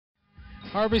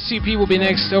RBCP will be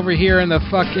next over here in the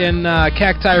fucking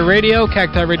Cacti Radio,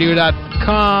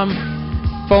 cactiradio.com,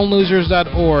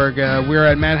 phonelosers.org. We're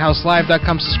at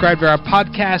madhouselive.com. Subscribe to our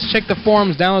podcast. Check the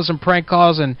forums, download some prank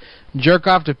calls, and jerk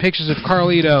off to pictures of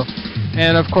Carlito.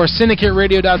 And, of course,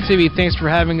 syndicateradio.tv. Thanks for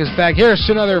having us back. Here's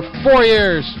to another 4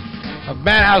 years of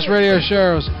Madhouse Radio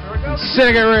shows and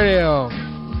Syndicate Radio.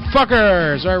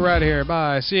 Fuckers! All right here.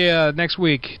 Bye. See you next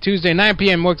week. Tuesday, 9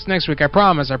 p.m. next week. I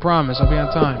promise. I'll be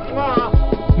on time.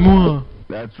 Mwah.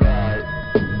 That's right.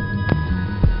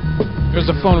 There's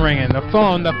the phone ringing. The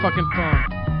fucking phone.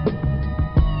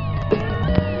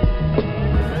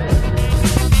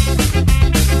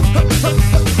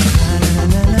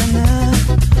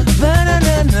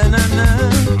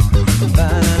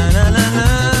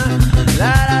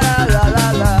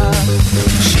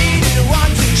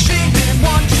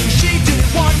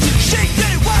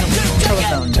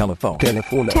 Telephone.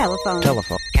 Telephone. Telephone.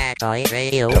 Telephone. Cacti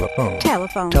Radio. Telephone.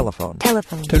 Telephone. Telephone.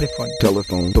 Telephone. Telephone.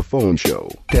 Telephone. The phone show.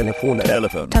 Telephone.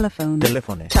 Telephone. Telephone.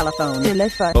 Telephone. Telephone.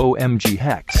 Telephone. OMG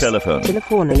hacks. Telephone.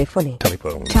 Telephone. Telephone.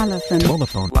 Telephone. Telephone.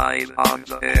 Telephone. Live on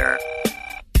the air.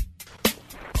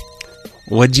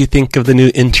 What'd you think of the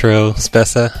new intro,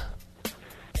 Spessa?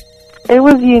 It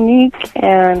was unique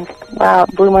and, wow,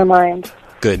 it blew my mind.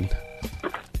 Good.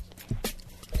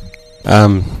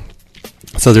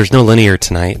 So there's no linear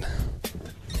tonight.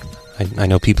 I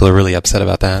know people are really upset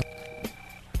about that.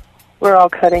 We're all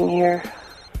cutting here.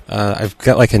 I've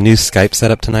got like a new Skype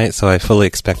setup tonight, so I fully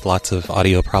expect lots of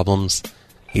audio problems.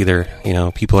 Either,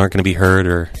 people aren't going to be heard,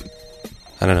 or,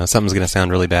 I don't know, something's going to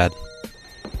sound really bad.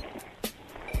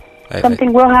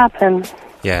 Something will happen.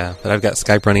 Yeah, but I've got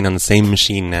Skype running on the same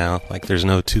machine now. Like, there's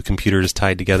no two computers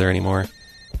tied together anymore.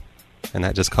 And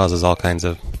that just causes all kinds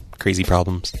of crazy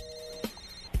problems.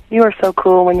 You were so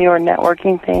cool when you were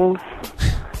networking things.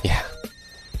 Yeah.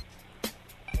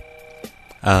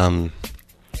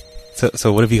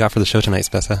 So what have you got for the show tonight,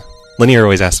 Spessa? Linear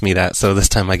always asks me that, so this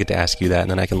time I get to ask you that,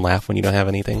 and then I can laugh when you don't have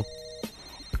anything.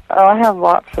 Oh, I have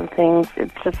lots of things.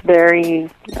 It's just very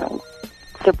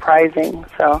surprising,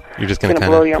 so you're just going to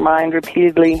blow your mind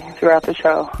repeatedly throughout the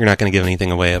show. You're not going to give anything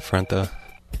away up front, though?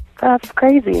 That's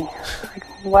crazy.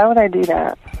 Why would I do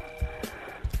that?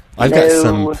 I've got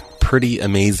some pretty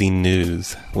amazing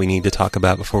news we need to talk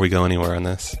about before we go anywhere on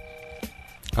this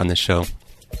show.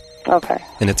 Okay.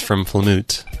 And it's from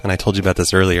Flamoot, and I told you about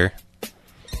this earlier.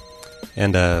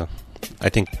 And I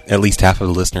think at least half of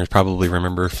the listeners probably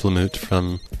remember Flamoot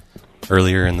from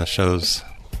earlier in the shows.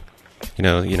 You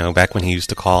know, back when he used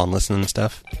to call and listen and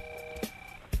stuff.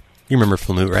 You remember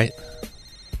Flamoot, right?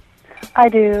 I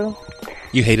do.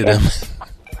 You hated him.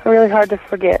 Really hard to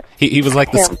forget. He was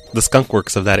like the Skunk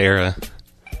Works of that era.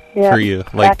 Yeah, for you.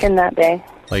 Back in that day.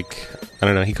 Like, I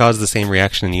don't know, he caused the same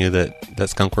reaction in you that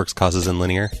Skunk Works causes in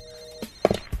Linear.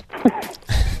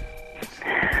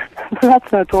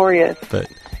 That's notorious. But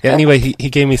yeah, anyway, he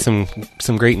gave me some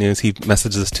great news. He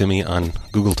messaged this to me on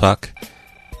Google Talk,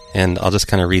 and I'll just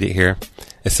kind of read it here.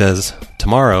 It says,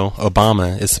 tomorrow,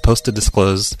 Obama is supposed to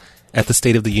disclose at the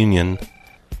State of the Union,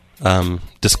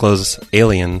 disclose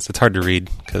aliens. It's hard to read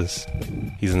because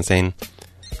he's insane.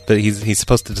 But he's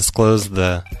supposed to disclose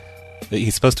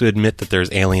he's supposed to admit that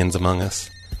there's aliens among us.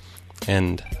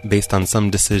 And based on some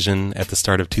decision at the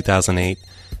start of 2008,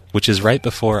 which is right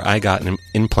before I got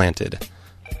implanted.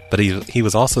 But he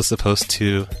was also supposed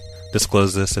to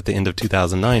disclose this at the end of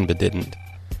 2009, but didn't.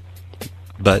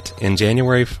 But on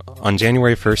January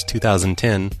 1st,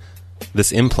 2010,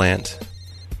 this implant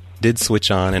did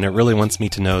switch on, and it really wants me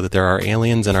to know that there are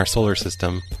aliens in our solar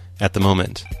system at the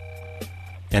moment.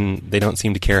 And they don't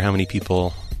seem to care how many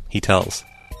people he tells.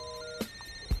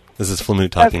 This is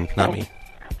Flamoot talking, not me.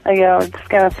 Yeah, I was just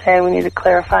going to say we need to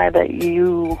clarify that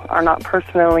you are not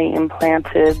personally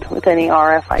implanted with any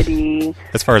RFID.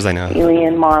 As far as I know.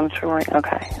 Alien monitoring.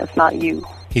 Okay, it's not you.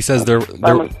 He says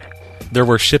there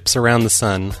were ships around the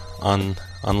sun on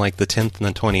like the 10th and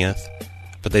the 20th,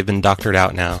 but they've been doctored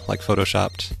out now, like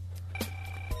photoshopped.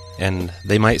 And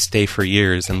they might stay for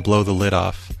years and blow the lid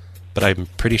off, but I'm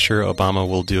pretty sure Obama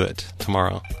will do it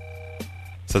tomorrow.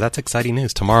 So that's exciting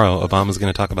news. Tomorrow, Obama's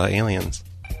going to talk about aliens.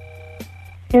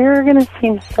 You're going to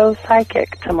seem so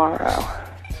psychic tomorrow,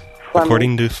 Flamoot.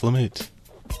 According to Flamoot.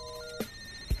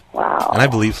 Wow. And I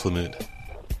believe Flamoot.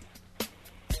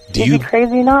 You'd be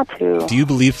crazy not to. Do you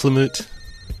believe Flamoot?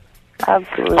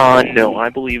 Absolutely. No, I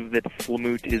believe that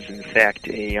Flamoot is in fact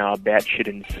a batshit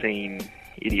insane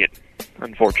idiot,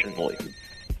 unfortunately.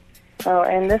 Oh,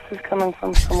 and this is coming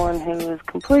from someone who is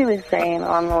completely sane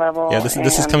on the level. Yeah,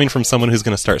 this is coming from someone who's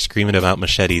going to start screaming about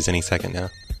machetes any second now.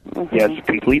 Yes,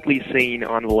 completely sane,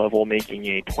 on the level, making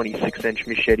a 26-inch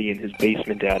machete in his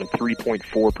basement out of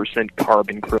 3.4%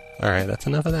 carbon. Alright, that's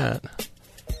enough of that.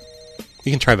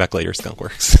 You can try back later,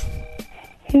 Skunkworks.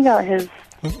 He got his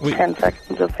 10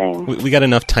 seconds of fame. We got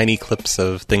enough tiny clips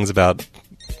of things about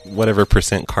whatever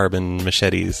percent carbon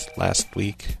machetes last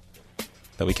week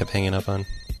that we kept hanging up on.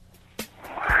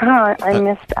 I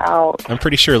missed out. I'm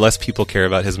pretty sure less people care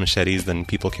about his machetes than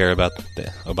people care about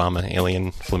the Obama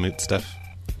alien Flamoot stuff.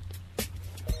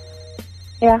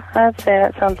 Yeah, I'd say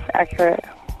that sounds accurate.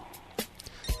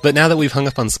 But now that we've hung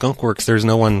up on Skunkworks, there's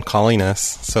no one calling us,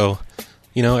 so,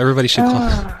 you know, everybody should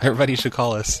call. Everybody should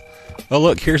call us. Oh,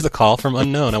 look, here's a call from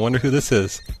unknown. I wonder who this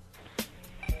is.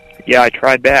 Yeah, I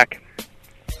tried back.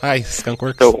 Hi,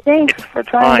 Skunkworks. So, Thanks for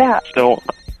trying that. So,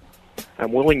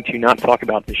 I'm willing to not talk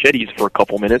about machetes for a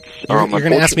couple minutes. You're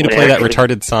going to ask me to play that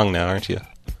retarded song now, aren't you?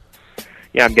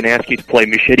 Yeah, I'm going to ask you to play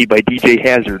Machete by DJ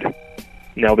Hazard.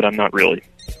 No, but I'm not really.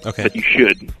 Okay. But you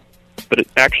should. But it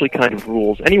actually kind of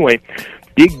rules. Anyway,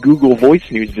 big Google Voice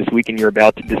news this week, and you're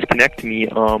about to disconnect me.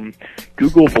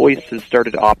 Google Voice has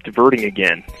started optiverting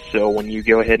again. So when you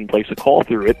go ahead and place a call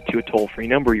through it to a toll-free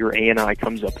number, your ANI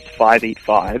comes up as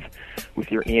 585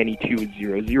 with your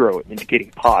ANI2 at 00, indicating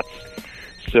POTS.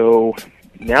 So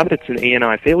now that it's an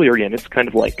ANI failure again, it's kind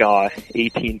of like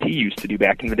AT&T used to do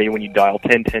back in the day when you dial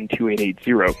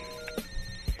 1010-2880.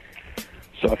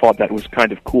 So I thought that was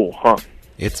kind of cool, huh?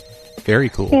 It's very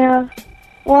cool. Yeah.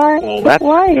 Why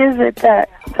is it that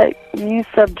you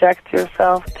subject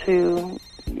yourself to,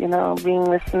 you know, being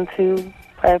listened to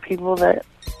by people that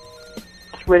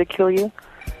ridicule you?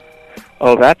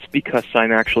 Oh, that's because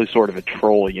I'm actually sort of a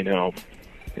troll, you know.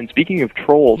 And speaking of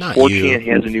trolls, 4chan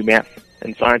has a new math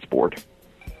and science board.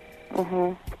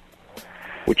 Mm-hmm.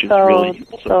 Which is really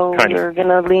so kind you're going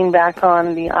to lean back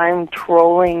on the I'm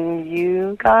trolling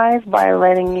you guys by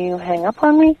letting you hang up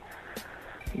on me?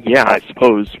 Yeah, I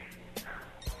suppose.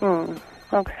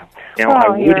 Okay. Now, I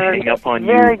would hang up on you.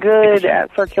 Very good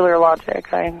at circular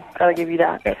logic. I got to give you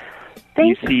that. Yeah.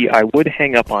 You see, I would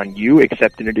hang up on you,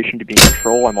 except in addition to being a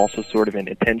troll, I'm also sort of an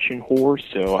attention whore,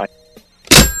 so I...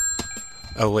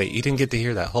 Oh, wait, you didn't get to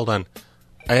hear that. Hold on.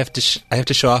 I have to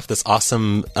show off this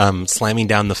awesome slamming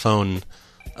down the phone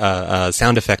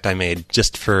sound effect I made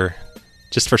just for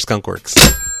Skunkworks.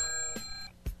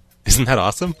 Isn't that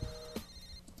awesome?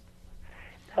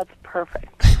 That's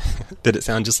perfect. Did it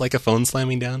sound just like a phone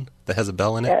slamming down that has a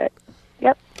bell in it?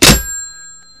 Yep.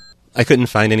 I couldn't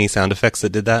find any sound effects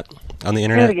that did that on the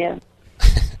internet. Do it again.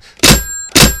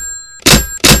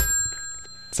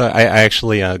 So I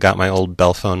actually got my old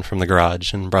bell phone from the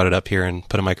garage and brought it up here and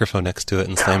put a microphone next to it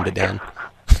and slammed it down.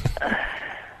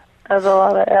 That's a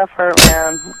lot of effort,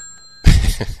 man.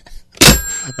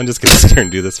 I'm just going to sit here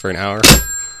and do this for an hour.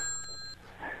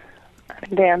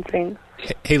 Dancing.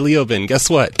 Hey, Leobin, guess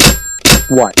what?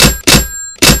 What?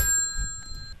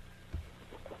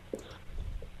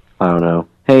 I don't know.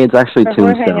 Hey, it's actually We're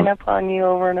Tombstone. hanging up on you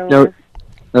over and over.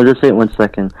 No, just wait 1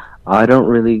 second. I don't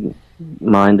really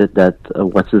mind that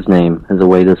what's his name is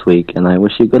away this week, and I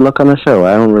wish you good luck on the show.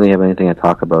 I don't really have anything to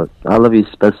talk about. I love you,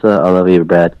 Spessa. I love you,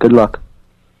 Brad. Good luck.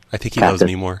 I think he loves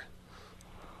me more.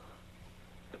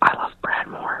 I love Brad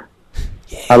more.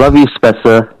 Yeah. I love you,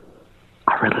 Spessa.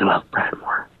 I really love Brad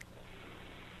more.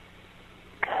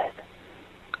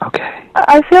 Good. Okay.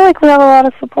 I feel like we have a lot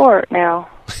of support now.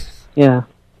 Yeah.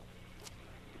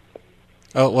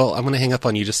 Oh, well, I'm going to hang up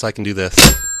on you just so I can do this.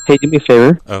 Hey, do me a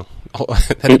favor. Oh,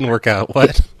 that didn't work out.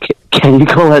 What? Can you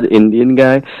call that Indian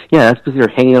guy? Yeah, that's because you're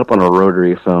hanging up on a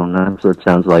rotary phone. That's what it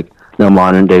sounds like. No,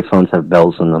 modern-day phones have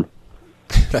bells in them.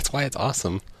 That's why it's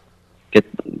awesome. Get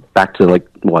back to, like,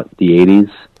 what, the 80s?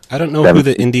 I don't know who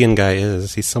the Indian guy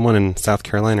is. He's someone in South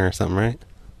Carolina or something, right?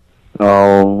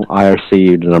 Oh,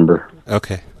 IRC number.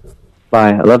 Okay.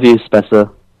 Bye. I love you,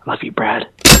 Spessa. I love you, Brad.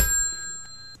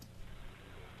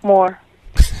 More.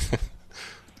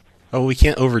 Oh, we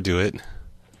can't overdo it.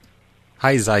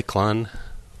 Hi, Zyklon.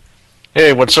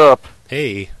 Hey, what's up?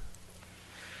 Hey.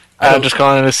 I'm just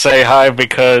calling to say hi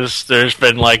because there's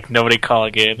been, like, nobody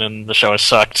calling in and the show has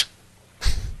sucked.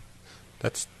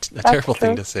 That's a terrible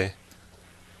thing to say.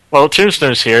 Well,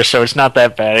 Tombstone's here, so it's not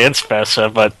that bad. It's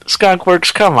Spessa, but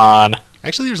Skunkworks, come on.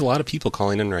 Actually, there's a lot of people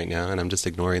calling in right now, and I'm just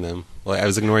ignoring them. Well, I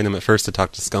was ignoring them at first to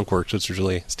talk to Skunkworks, which was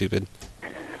really stupid.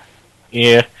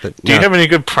 Yeah. But Do you have any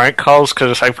good prank calls?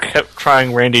 Because I've kept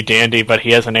trying Randy Dandy, but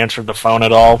he hasn't answered the phone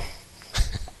at all.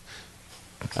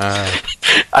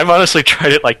 I've honestly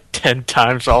tried it like 10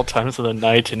 times, all times of the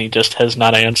night, and he just has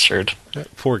not answered.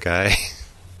 Poor guy.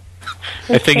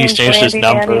 I think he's changed his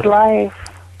number. Life.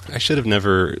 I should have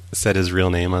never said his real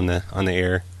name on the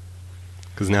air,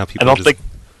 because now people.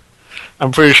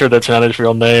 I'm pretty sure that's not his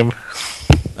real name.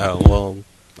 Oh, well,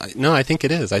 no, I think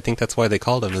it is. I think that's why they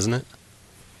called him, isn't it?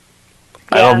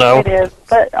 I don't know. It is,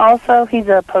 but also he's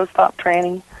a post-op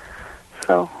tranny,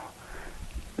 so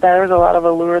there's a lot of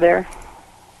allure there.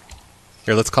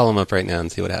 Here, let's call him up right now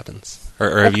and see what happens.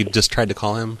 Or have you just tried to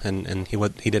call him and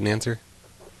he didn't answer?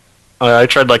 I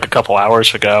tried like a couple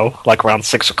hours ago, like around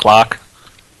 6 o'clock.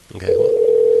 Okay,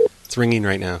 well, it's ringing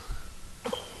right now.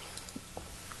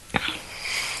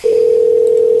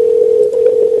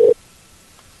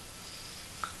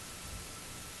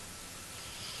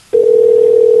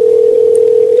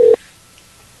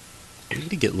 We need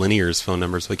to get Linear's phone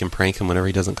number so we can prank him whenever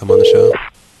he doesn't come on the show.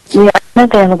 We are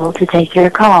unavailable to take your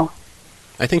call.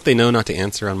 I think they know not to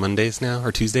answer on Mondays now,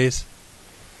 or Tuesdays.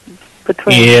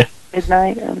 Between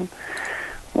midnight and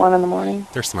 1 in the morning.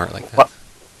 They're smart like that.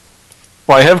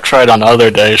 Well, I have tried on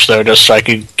other days, though, just so I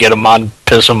could get him on,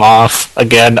 piss him off.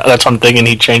 Again, that's what I'm thinking,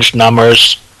 he changed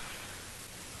numbers.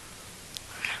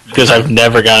 Because I've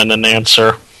never gotten an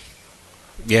answer.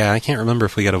 Yeah, I can't remember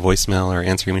if we got a voicemail or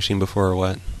answering machine before or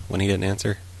what, when he didn't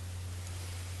answer.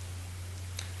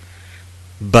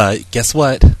 But, guess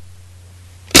what?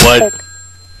 What?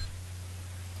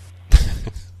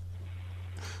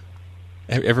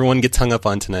 Everyone gets hung up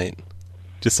on tonight,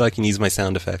 just so I can use my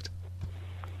sound effect.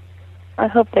 I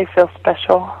hope they feel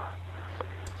special.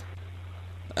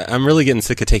 I'm really getting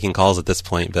sick of taking calls at this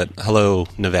point, but hello,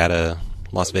 Nevada,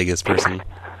 Las Vegas person.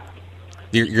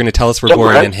 You're going to tell us we're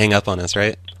boring and hang up on us,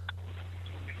 right?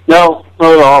 No,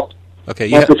 not at all. Okay,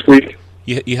 not this week.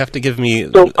 You have to give me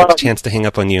a chance to hang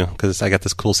up on you, because I got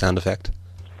this cool sound effect.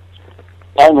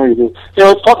 I know you do. Yeah,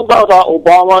 let's talk about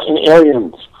Obama and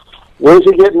aliens. Where is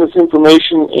he getting this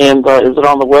information, and is it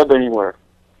on the web anywhere?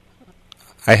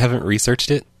 I haven't researched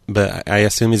it, but I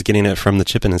assume he's getting it from the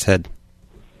chip in his head.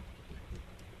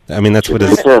 I mean, that's what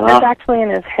his... It's actually in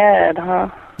his head,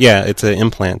 huh? Yeah, it's an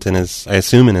implant in his, I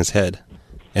assume, in his head.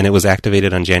 And it was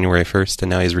activated on January 1st, and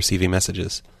now he's receiving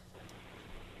messages.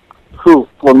 Who?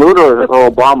 Flamoot or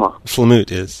Obama?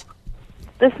 Flamoot is.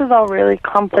 This is all really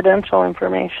confidential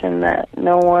information that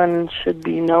no one should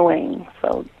be knowing,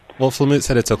 so... Well, Flamoot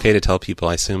said it's okay to tell people,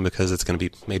 I assume, because it's going to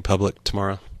be made public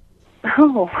tomorrow.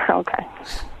 Oh, okay.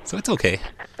 So it's okay.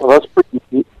 Well, that's pretty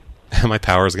neat. My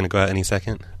power is going to go out any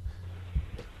second.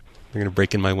 They're going to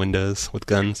break in my windows with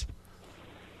guns.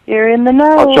 You're in the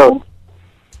know.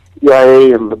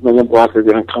 CIA and the Men in Black are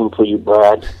going to come for you,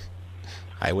 Brad.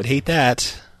 I would hate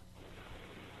that.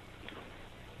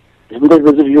 Didn't they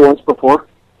visit you once before?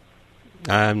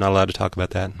 I'm not allowed to talk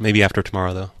about that. Maybe after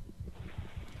tomorrow, though.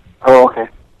 Oh, okay.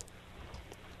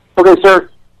 Okay, sir.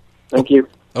 Thank you.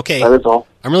 Okay. That is all.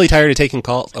 I'm really tired of taking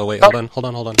calls. Oh, wait, hold on.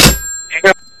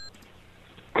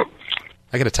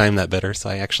 I gotta time that better, so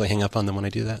I actually hang up on them when I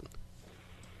do that.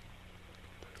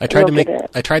 I tried to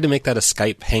make that a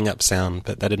Skype hang-up sound,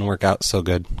 but that didn't work out so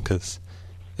good, because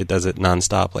it does it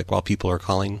nonstop, like while people are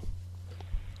calling,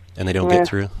 and they don't get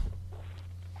through.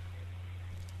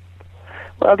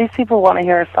 Well, these people want to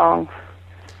hear a song.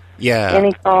 Yeah.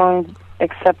 Any song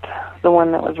except the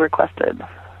one that was requested.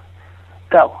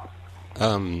 Go.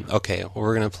 Okay, well,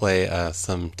 we're going to play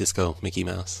some Disco Mickey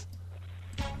Mouse.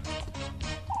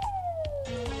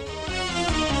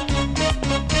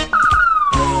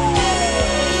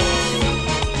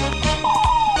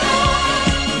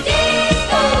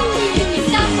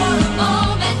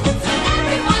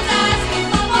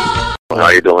 How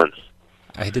you doing?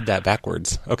 I did that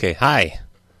backwards. Okay, hi.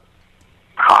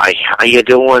 Hi, how you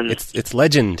doing? It's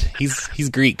Legend. He's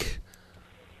Greek.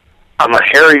 I'm a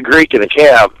hairy Greek in a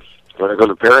cab. Want to go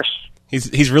to Paris?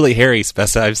 He's really hairy,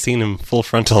 Spessa. I've seen him full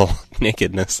frontal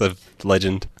nakedness of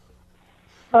Legend.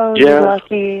 Oh, yeah.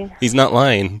 Lucky. He's not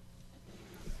lying.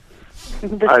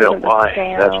 I don't lie.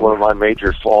 That's one of my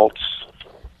major faults.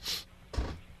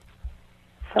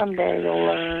 Someday you'll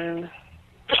learn.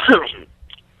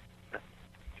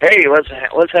 Hey,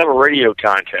 let's have a radio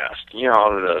contest. You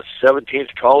know, the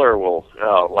 17th caller will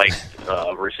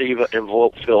receive an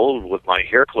envelope filled with my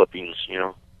hair clippings, you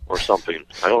know, or something.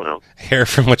 I don't know. Hair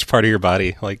from which part of your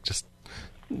body? Like just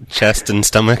chest and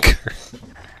stomach?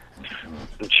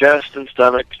 Chest and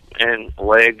stomach and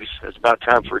legs. It's about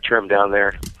time for a trim down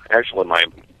there. Actually, my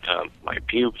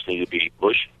pubes need to be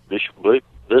bush.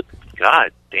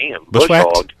 God damn, bush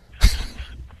hogged.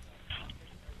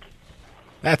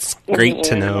 That's great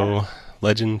to know,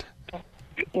 Legend.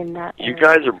 You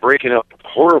guys are breaking up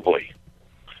horribly.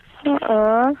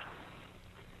 I'm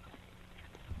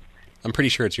pretty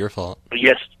sure it's your fault.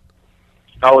 Yes.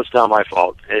 Oh, it's not my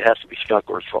fault. It has to be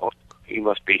Skunkworth's fault. He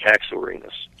must be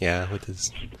Haxorinus. Yeah, with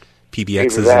his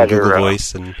PBXs and Google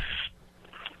Voice and...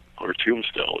 Or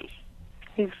Tombstone.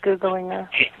 He's Googling us.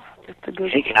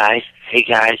 Hey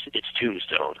guys, it's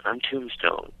Tombstone. I'm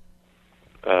Tombstone.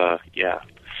 Yeah.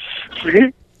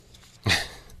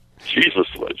 Jesus,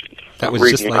 Legend. That was I'm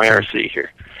just reading like IRC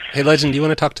here. Hey, Legend, do you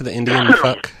want to talk to the Indian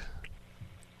fuck?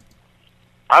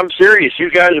 I'm serious. You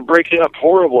guys are breaking up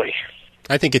horribly.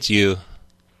 I think it's you.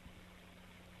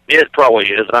 It probably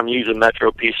is. I'm using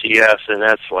Metro PCS, and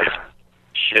that's like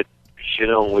shit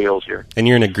on wheels here. And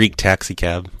you're in a Greek taxi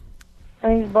cab.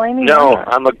 And he's blaming No, us.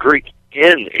 I'm a Greek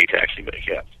in a taxi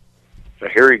cab. A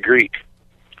hairy Greek.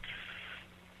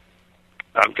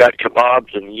 I've got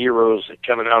kebabs and gyros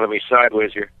coming out of me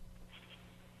sideways here.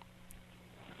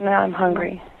 Now I'm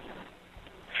hungry.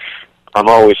 I'm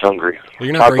always hungry. Well,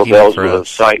 you're not Taco breaking Bell's up for with a us.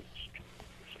 sight.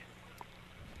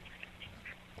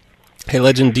 Hey,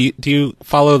 Legend, do you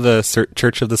follow the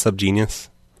Church of the Subgenius?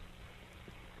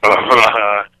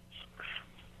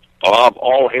 Bob,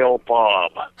 all hail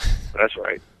Bob. That's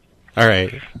right. All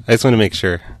right, I just want to make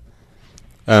sure.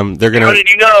 They're gonna. How did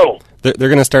you know? They're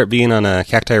gonna start being on a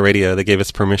Cacti Radio. They gave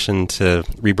us permission to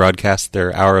rebroadcast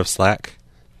their hour of Slack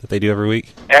that they do every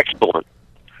week. Excellent.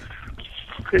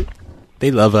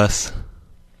 They love us.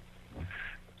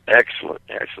 Excellent.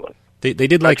 They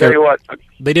did I'll like tell you what.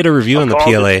 they did a review on the I'll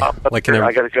PLA. just pop up Like here.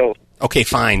 I gotta go. Okay,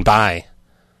 fine, bye.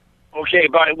 Okay,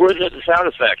 bye. Where's the sound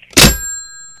effect?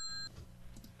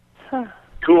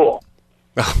 Cool.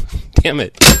 Oh, damn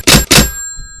it!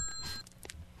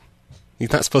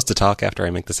 He's not supposed to talk after I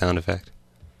make the sound effect.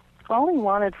 All he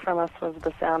wanted from us was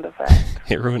the sound effect.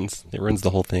 It ruins the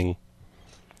whole thing.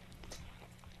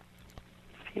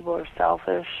 People are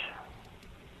selfish.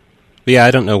 But yeah,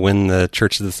 I don't know when the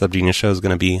Church of the Subgenius show is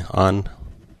going to be on.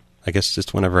 I guess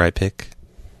just whenever I pick.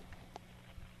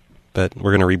 But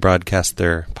we're going to rebroadcast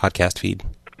their podcast feed.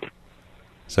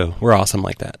 So we're awesome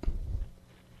like that.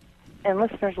 And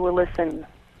listeners will listen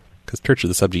Because Church of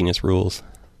the Subgenius rules.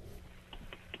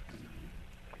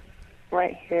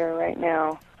 right here, right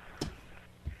now.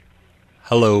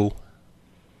 Hello.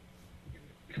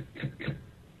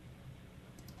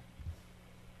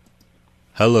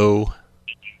 Hello.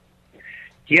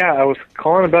 Yeah, I was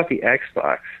calling about the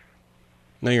Xbox.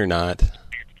 No, you're not.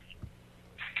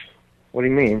 What do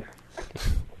you mean?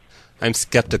 I'm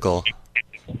skeptical.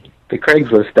 The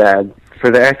Craigslist ad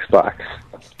for the Xbox.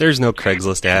 There's no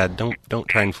Craigslist ad. Don't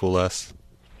try and fool us.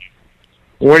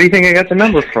 Where do you think I got the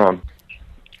number from?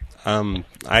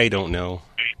 I don't know.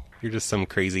 You're just some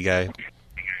crazy guy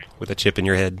with a chip in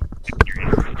your head.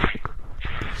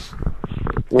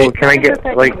 Well, can I get,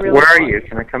 like, where are you?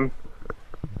 Can I come?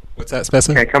 What's that, Spessa?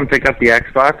 Can I come pick up the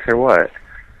Xbox or what?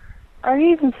 Are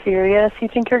you even serious? You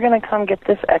think you're going to come get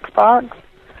this Xbox?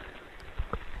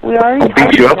 We already I'll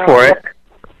beat you up for it.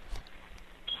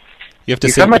 You have to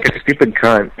You sing. sound like a stupid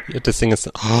cunt. You have to sing a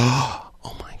song.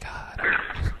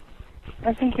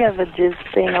 I think you have a jizz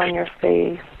stain on your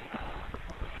face.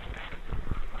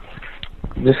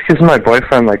 Just because my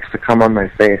boyfriend likes to come on my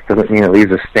face doesn't mean it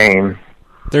leaves a stain.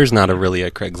 There's not really a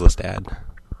Craigslist ad.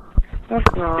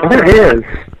 That's not. There is.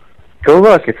 Go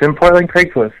look. It's in Portland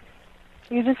Craigslist.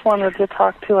 You just wanted to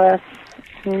talk to us.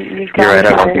 You You're right.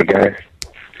 I love you guys.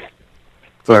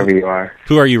 Whoever you are.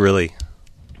 Who are you really?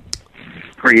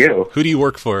 For you. Who do you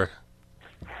work for?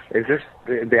 Is this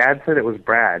the ad said it was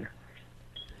Brad?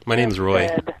 My name's Roy.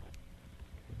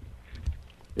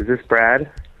 Is this Brad?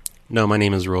 No, my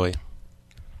name is Roy.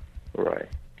 Roy.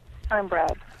 I'm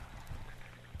Brad.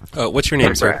 What's your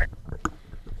name, sir?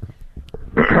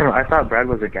 I thought Brad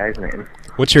was a guy's name.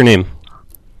 What's your name?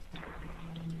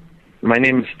 My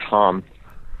name's Tom.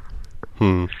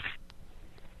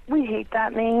 We hate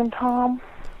that name, Tom.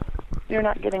 You're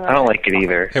not getting. I don't like it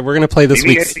either. Hey, we're gonna play this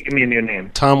Maybe you week's. guys give me a new name.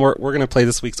 Tom, we're gonna play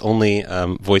this week's only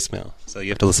voicemail, so you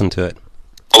have to listen to it.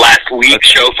 Last week's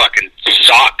show fucking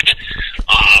sucked.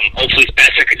 Hopefully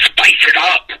Spencer can spice it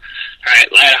up.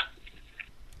 Alright, later.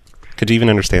 Could you even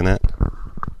understand that?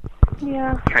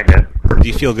 Yeah. Kinda. Do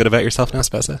you feel good about yourself now,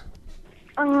 Spessa?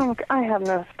 I have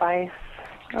no spice.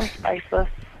 I'm spiceless.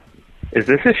 Is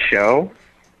this a show?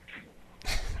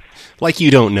 Like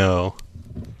you don't know.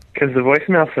 Because the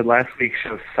voicemail said last week's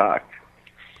show sucked.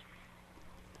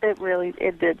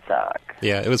 It did suck.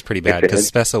 Yeah, it was pretty bad It because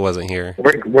did. Spessa wasn't here.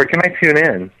 Where can I tune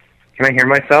in? Can I hear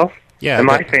myself? Yeah. Am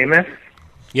I famous?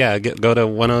 Yeah, go to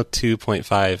 102.5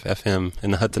 FM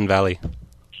in the Hudson Valley.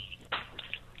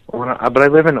 Well, but I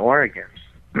live in Oregon.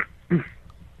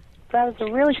 That is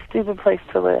a really stupid place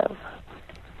to live.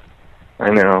 I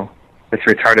know. It's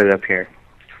retarded up here.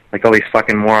 Like all these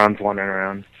fucking morons wandering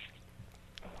around.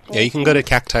 Yeah, you can go to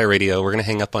Cacti Radio. We're gonna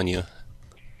hang up on you.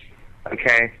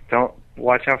 Okay, don't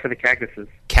watch out for the cactuses.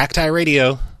 Cacti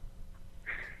Radio.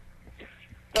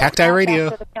 Cacti Radio.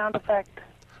 After the sound effect.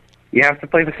 You have to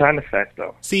play the sound effect,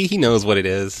 though. See, he knows what it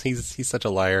is. He's such a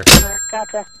liar.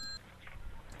 Gotcha.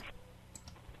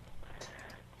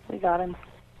 We got him.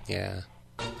 Yeah.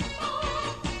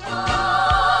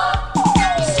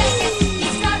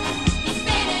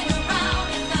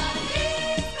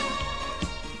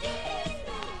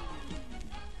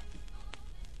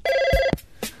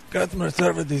 Customer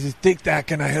service, this is Tic Tac.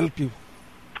 Can I help you?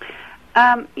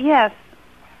 Yes.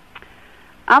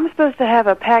 I'm supposed to have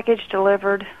a package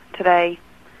delivered today,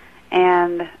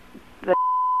 and the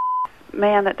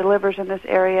man that delivers in this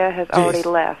area has already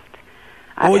left.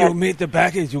 You meet the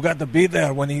package. You got to be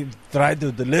there when he tried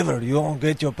to deliver. You don't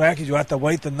get your package. You have to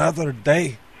wait another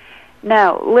day.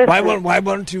 No, listen. Why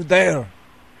weren't you there?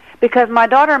 Because my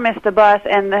daughter missed the bus,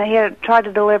 and he had tried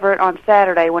to deliver it on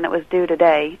Saturday when it was due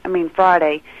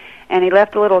Friday, and he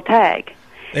left a little tag.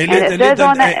 A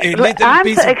little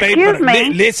piece of paper. Excuse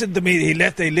me. Listen to me. He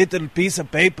left a little piece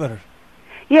of paper.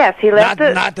 Yes, he left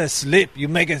not a slip. You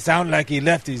make it sound like he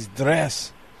left his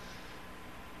dress.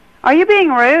 Are you being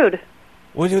rude?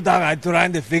 What you talking? I'm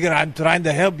trying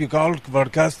to help you. Call for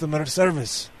customer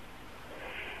service.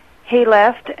 He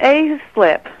left a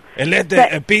slip. He left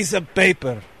a piece of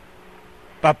paper.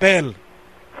 Papel.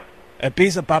 A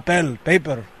piece of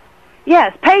paper.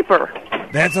 Yes, paper.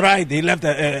 That's right. He left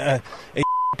a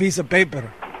piece of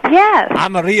paper. Yes.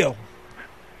 Amarillo.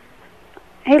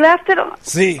 He left it.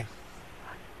 See.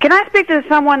 Can I speak to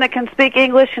someone that can speak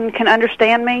English and can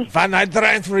understand me? Fine, I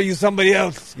transfer you somebody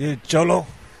else, you cholo.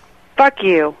 Fuck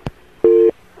you.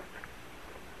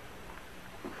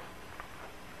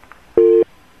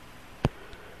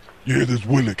 Yeah, this is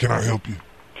Willie. Can I help you?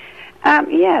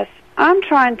 Yes. I'm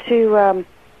trying to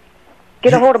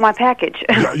get a hold of my package.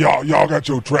 Y'all got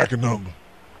your tracking number?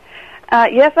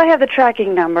 Yes, I have the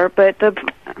tracking number, but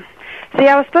see,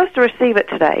 I was supposed to receive it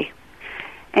today,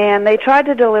 and they tried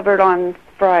to deliver it on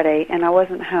Friday, and I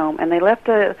wasn't home, and they left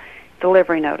a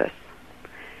delivery notice.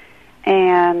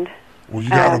 And well,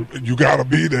 you gotta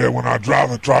be there when our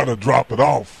driver try to drop it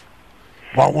off.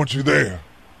 Why weren't you there?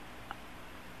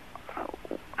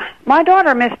 My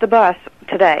daughter missed the bus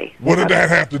today. What did that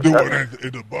have to do with it?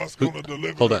 Is the bus going to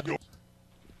deliver? Hold on.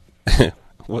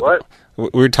 What? We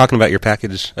were talking about your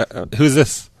package. Who's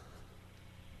this?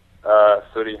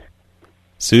 Sudi.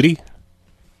 Sudi?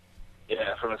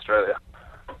 Yeah, from Australia.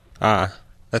 Ah,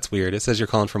 that's weird. It says you're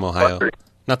calling from Ohio.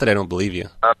 Not that I don't believe you.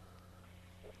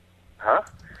 Huh?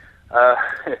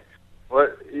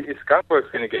 What? Is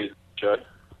Skunkworks going to get his show?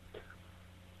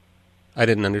 I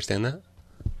didn't understand that.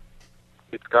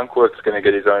 Is Skunkworks going to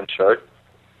get his own show?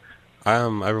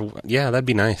 Yeah, that'd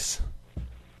be nice.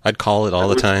 I'd call it all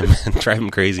the time and drive him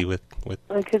crazy with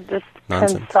We could just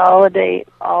nonsense. consolidate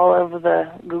all of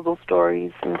the Google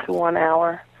stories into 1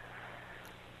 hour.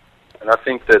 And I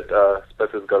think that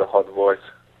Spessa's got a hot voice.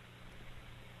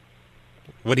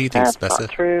 What do you think, That's Spessa?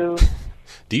 not true.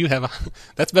 Do you have a...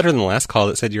 That's better than the last call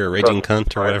that said you're a raging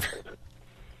cunt or whatever.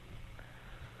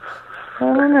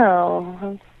 I don't know.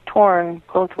 I'm torn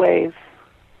both ways.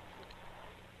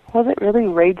 Was it really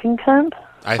raging cunt?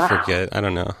 I forget. I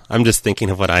don't know. I'm just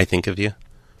thinking of what I think of you.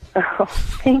 Oh,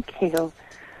 thank you.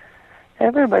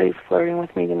 Everybody's flirting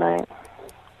with me tonight.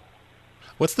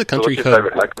 What's the country So what's your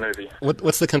code? favorite hack movie?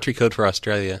 What's the country code for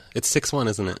Australia? It's 6-1,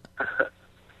 isn't it?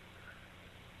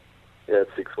 Yeah,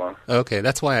 it's 6-1. Okay,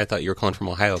 that's why I thought you were calling from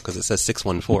Ohio, because it says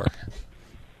 614.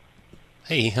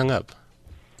 Hey, he hung up.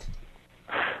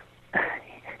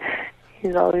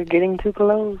 He's always getting too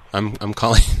close. I'm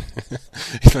calling.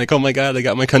 He's like, oh my god, I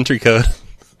got my country code.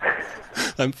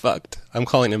 I'm fucked. I'm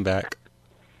calling him back.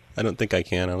 I don't think I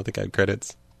can. I don't think I have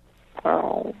credits.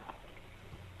 Oh.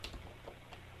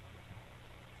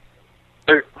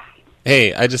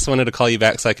 Hey, I just wanted to call you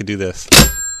back so I could do this.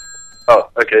 Oh,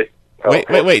 okay.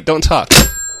 Wait, don't talk.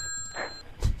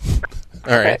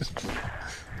 Alright.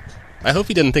 I hope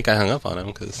he didn't think I hung up on him,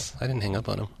 because I didn't hang up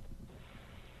on him.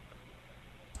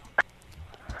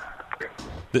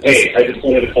 Hey, I just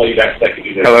wanted to call you back so I could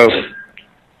do this. Hello.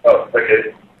 Oh,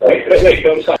 okay. Wait,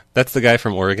 don't stop. That's the guy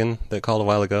from Oregon that called a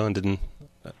while ago and didn't,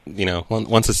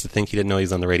 wants us to think he didn't know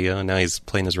he's on the radio, and now he's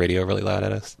playing his radio really loud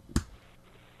at us.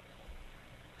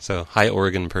 So, hi,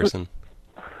 Oregon person.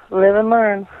 Live and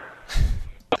learn.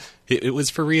 It was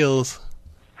for reals.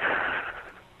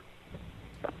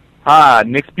 Hi,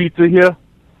 Nick's Pizza here.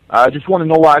 I just want to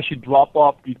know why I should drop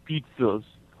off these pizzas.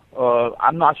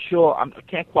 I'm not sure. I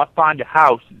can't quite find your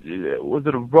house. Was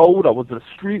it a road or was it a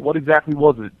street? What exactly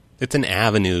was it? It's an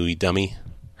avenue, you dummy.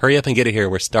 Hurry up and get it here.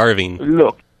 We're starving.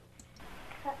 Look.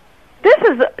 This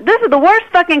is the worst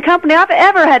fucking company I've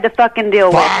ever had to fucking deal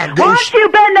with. Why don't you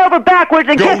bend over backwards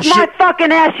and kiss my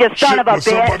fucking ass, you son of a bitch?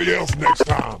 Somebody else next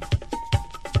time.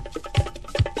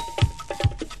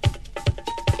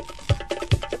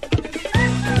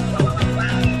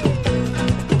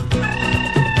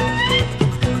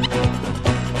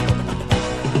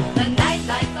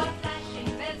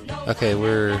 Okay,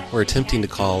 we're attempting to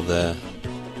call the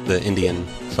Indian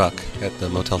fuck at the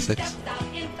Motel 6.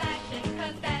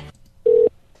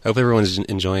 Hope everyone's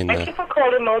enjoying Thank you for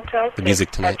calling Motel 6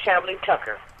 music tonight. at Chambly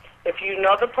Tucker. If you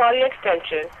know the party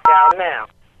extension, dial now.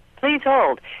 Please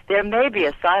hold. There may be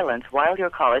a silence while your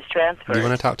call is transferred. Do you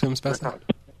want to talk to him, Spessa?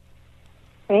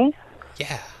 Me?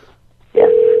 Yeah.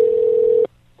 Yes.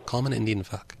 Call him an Indian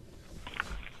fuck.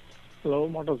 Hello,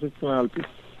 Motel 6, can I help you?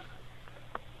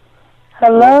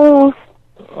 Hello?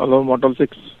 Hello, Motel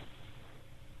 6.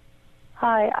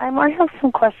 Hi, I might have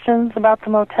some questions about the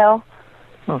motel.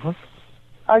 Uh-huh.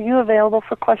 Are you available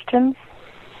for questions?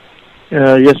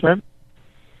 Yes, ma'am.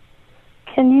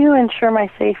 Can you ensure my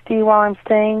safety while I'm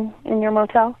staying in your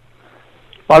motel?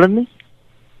 Pardon me?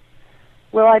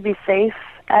 Will I be safe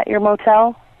at your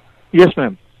motel? Yes,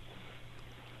 ma'am.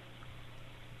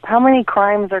 How many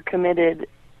crimes are committed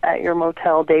at your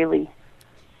motel daily?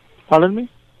 Pardon me?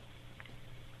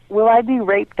 Will I be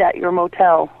raped at your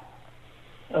motel?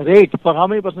 Rate, for how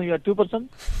many percent? You are 2%?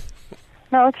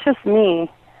 No, it's just me.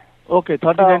 Okay,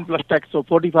 39 plus tax, so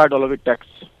 $45 with tax.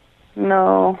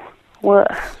 No. What?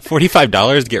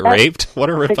 $45 to get raped? What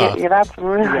a ripoff. Yeah, that's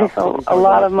really a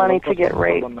lot of money to get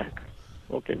raped.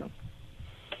 Okay,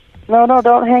 no. No,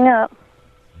 don't hang up.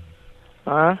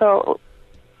 Uh-huh. So,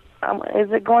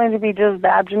 is it going to be just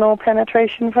vaginal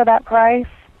penetration for that price?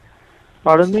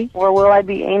 Pardon me? Or will I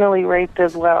be anally raped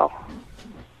as well?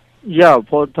 Yeah,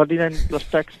 for 39 plus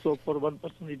tax, so for 1%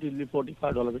 it will be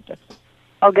 $45 with tax.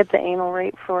 I'll get the anal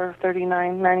rate for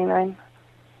 $39.99.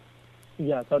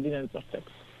 Yeah, 39 plus tax.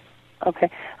 Okay.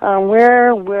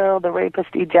 Where will the rapist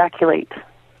ejaculate?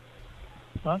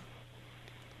 Huh?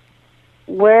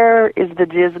 Where is the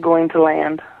jizz going to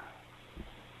land?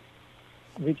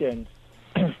 Which end?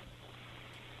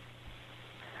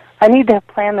 I need to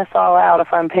plan this all out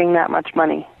if I'm paying that much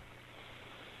money.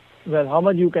 Well, how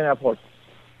much you can afford?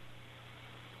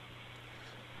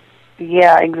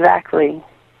 Yeah, exactly.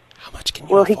 How much can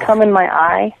you Will he come in my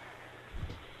eye?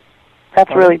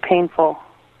 That's really painful.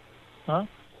 Huh?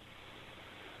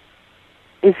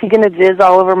 Is he going to jizz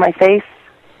all over my face?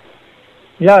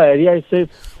 Yeah, area is safe.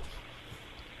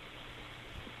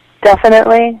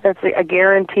 Definitely? That's a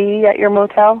guarantee at your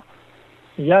motel?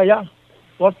 Yeah.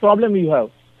 What problem you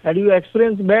have? Had you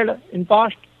experienced bad in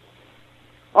past?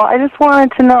 Well, I just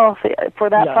wanted to know if for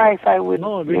that price I would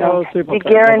be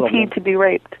guaranteed to be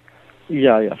raped.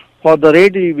 Yeah. For the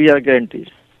rate, we are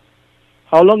guaranteed.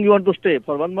 How long you want to stay?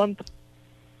 For 1 month?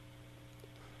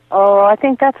 Oh, I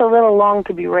think that's a little long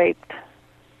to be raped.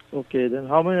 Okay, then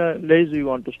how many days do you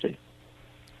want to stay?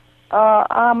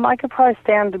 I could probably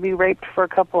stand to be raped for a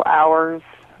couple hours.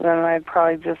 Then I'd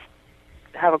probably just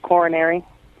have a coronary.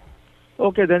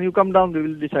 Okay, then you come down, we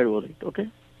will decide over it, okay?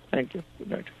 Thank you. Good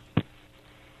night.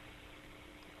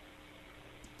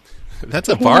 That's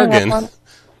a bargain.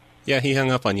 Yeah, he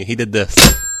hung up on you. He did this.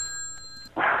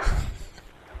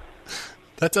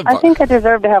 That's a I think I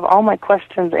deserve to have all my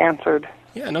questions answered.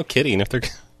 Yeah, no kidding. If they're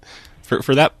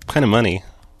for that kind of money.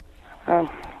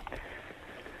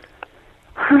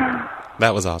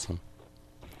 That was awesome.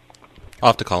 I'll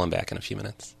have to call him back in a few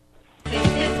minutes.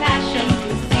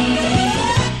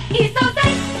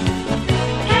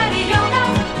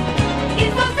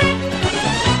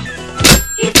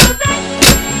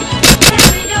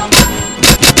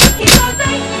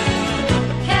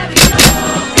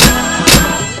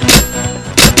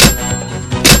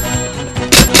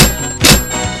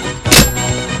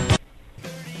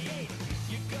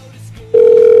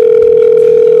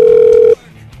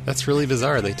 That's really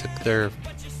bizarre. They took their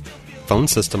phone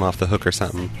system off the hook or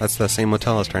something. That's the same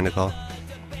motel I was trying to call.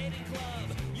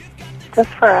 Just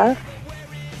for us?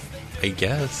 I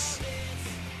guess.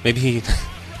 Maybe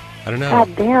I don't know.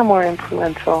 God damn, we're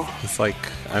influential. It's like,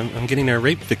 I'm getting a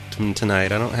rape victim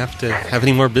tonight. I don't have to have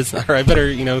any more business. Or I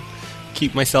better,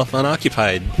 keep myself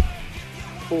unoccupied.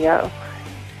 Yeah.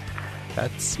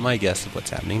 That's my guess of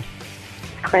what's happening.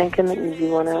 Cranking the easy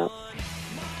one out.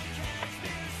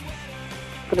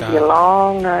 It's going to be a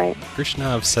long night.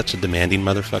 Krishnav's such a demanding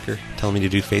motherfucker, telling me to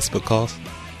do Facebook calls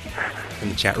in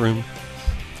the chat room,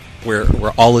 where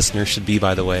all listeners should be,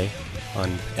 by the way, on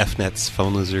FNet's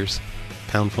phone losers,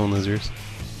 pound phone losers.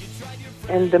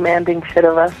 And demanding shit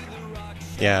of us.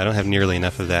 Yeah, I don't have nearly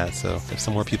enough of that, so if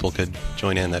some more people could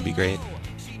join in, that'd be great.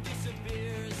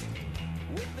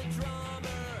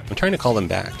 I'm trying to call them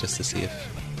back just to see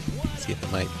if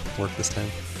it might work this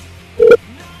time.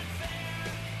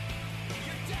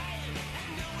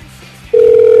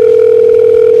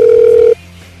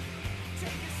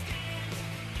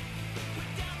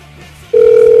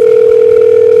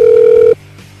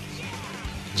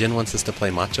 Jen wants us to play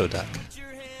Macho Duck.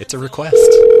 It's a request.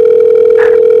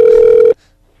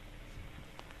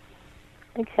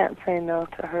 I can't say no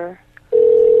to her.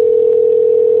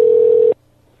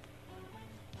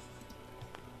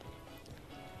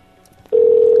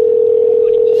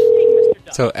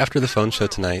 So after the phone show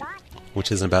tonight,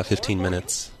 which is in about 15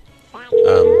 minutes, all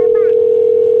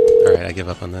right, I give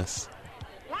up on this.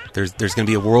 There's going to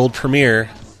be a world premiere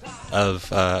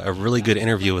of a really good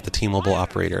interview with the T-Mobile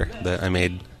operator that I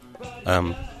made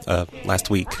last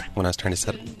week when I was trying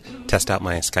to test out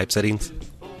my Skype settings.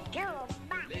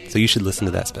 So you should listen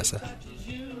to that, Spessa.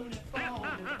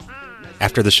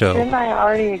 After the show. Didn't I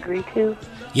already agree to?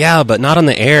 Yeah, but not on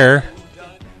the air.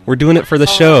 We're doing it for the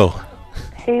show.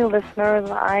 Hey, listeners,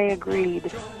 I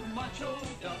agreed.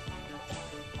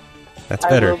 That's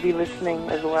better. I will be listening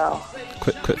as well.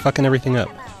 Quit fucking everything up.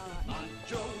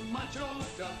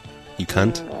 You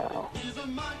cunt. No.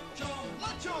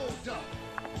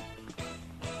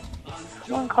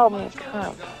 Someone called me a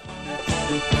cunt.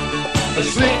 The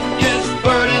slickest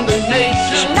bird in the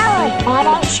nation.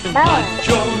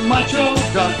 Macho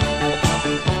duck.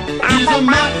 He's a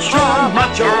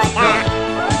macho duck.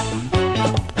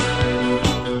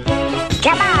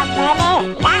 Come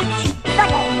on, baby.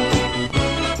 That's funny.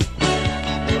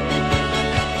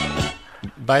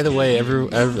 By the way,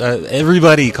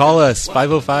 everybody call us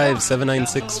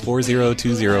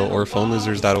 505-796-4020 or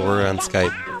phonelosers.org on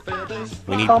Skype.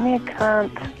 We need. Call me a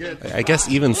cunt. I guess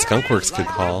even Skunkworks could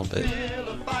call, but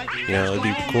it'd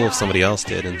be cool if somebody else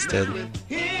did instead.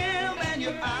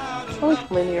 I wish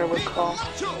Linear would call.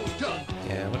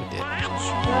 Yeah, what a dick.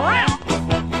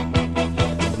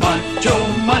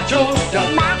 Macho duck.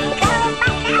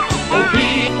 Oh,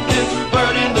 biggest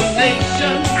bird in the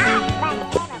nation.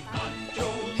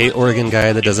 Hey, Oregon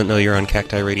guy that doesn't know you're on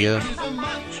Cacti Radio.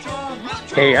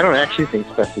 Hey, I don't actually think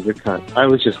Spess is a cunt. I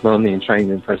was just lonely and trying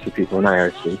to impress the people in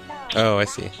IRC. Oh, I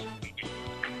see.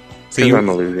 So I'm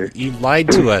a loser. You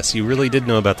lied to us. You really did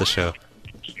know about the show.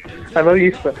 I love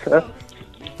you, Spess. Will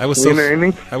you marry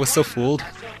me? I was so fooled.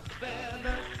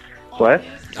 What?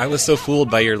 I was so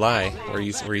fooled by your lie, where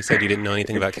you said you didn't know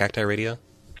anything about Cacti Radio.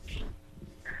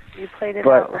 You played it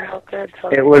But out real good. So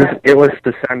it was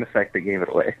the sound effect that gave it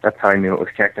away. That's how I knew it was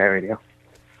Cacti Radio.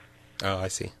 Oh, I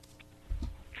see.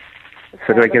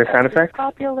 So do I get a sound effect?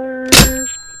 Popular.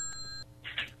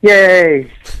 Yay!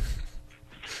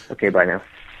 Okay, bye now.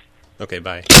 Okay,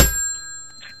 bye.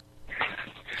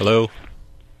 Hello?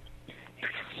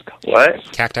 What?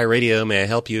 Cacti Radio, may I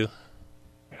help you?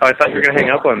 Oh, I thought you were going to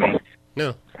hang up on me.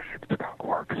 No.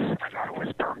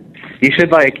 You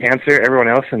should, answer everyone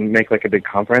else and make, a big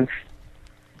conference.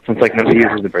 Since, nobody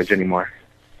uses the bridge anymore.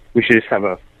 We should just have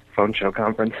a phone show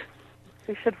conference.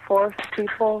 We should force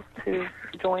people to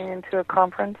join into a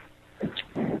conference.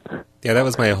 Yeah, that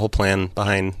was my whole plan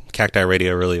behind Cacti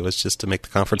Radio, really, was just to make the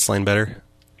conference line better.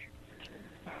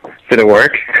 Did it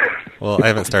work? Well, I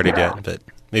haven't started yet, but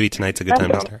maybe tonight's a good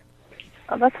time to start.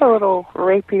 That's a little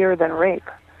rapier than rape.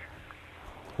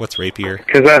 What's rapier?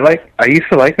 Because I used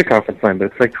to like the conference line,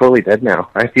 but it's totally dead now.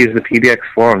 I have to use the PBX4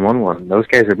 on 1.1. Those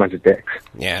guys are a bunch of dicks.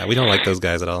 Yeah, we don't like those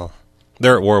guys at all.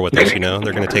 They're at war with us, They're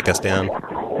going to take us down.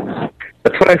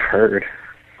 That's what I've heard.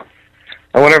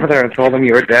 I went over there and told them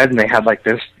you were dead, and they had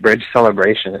this bridge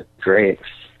celebration. It's great.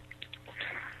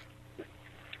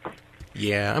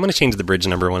 Yeah, I'm going to change the bridge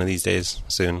number one of these days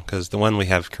soon, because the one we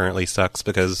have currently sucks,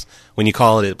 because when you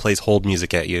call it, it plays hold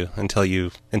music at you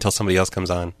until somebody else comes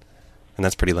on, and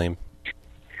that's pretty lame.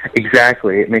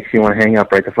 Exactly. It makes you want to hang up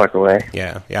right the fuck away.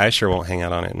 Yeah, I sure won't hang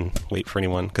out on it and wait for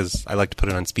anyone, because I like to put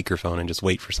it on speakerphone and just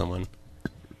wait for someone.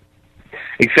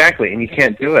 Exactly, and you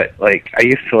can't do it. I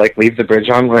used to leave the bridge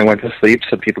on when I went to sleep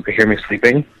so people could hear me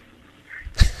sleeping.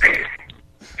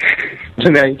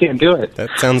 But now you can't do it. That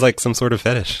sounds like some sort of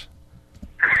fetish.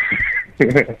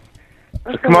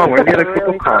 So come on, where are the other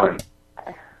people calling?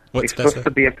 What's supposed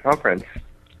to be a conference?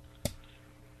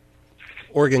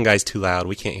 Oregon guy's too loud.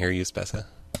 We can't hear you, Spessa.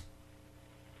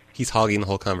 He's hogging the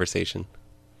whole conversation.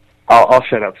 I'll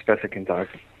shut up. Spessa can talk.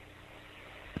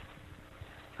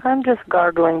 I'm just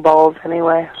gargling balls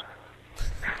anyway.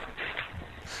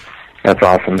 That's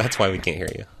awesome. That's why we can't hear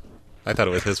you. I thought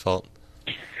it was his fault.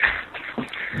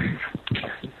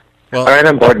 Well, all right,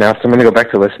 I'm bored now, so I'm going to go back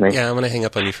to listening. Yeah, I'm going to hang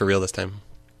up on you for real this time.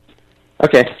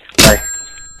 Okay, bye.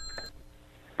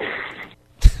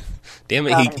 Damn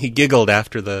it, he giggled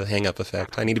after the hang-up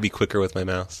effect. I need to be quicker with my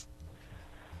mouse.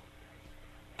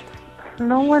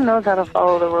 No one knows how to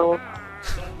follow the rules.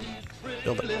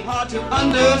 Really hard to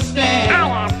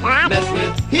understand. Mess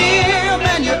with him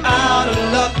and you're out of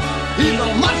luck. He's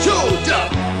a macho duck.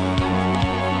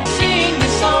 Sing the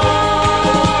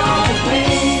song. The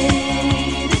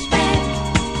greatest man.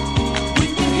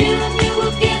 When you hear him, you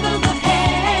will give him a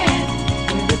hand.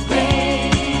 With the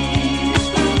greatest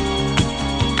group.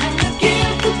 And the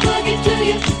gift will plug it to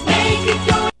you. Make it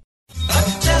go. A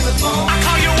telephone. I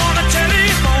call you on a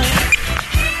telephone.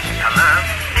 Hello,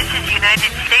 this is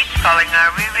United States calling.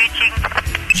 Are we reaching?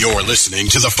 You're listening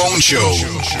to The Phone Show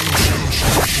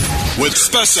with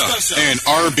Spessa and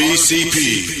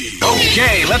RBCP.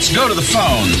 Okay, let's go to the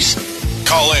phones.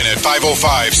 Call in at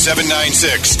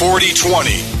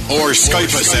 505-796-4020 or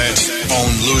Skype us at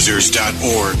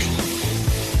phonelosers.org.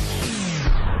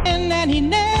 And he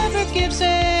never gives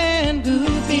in.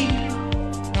 Goofy,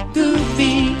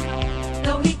 goofy.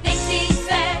 Though he thinks he's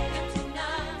second to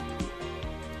none.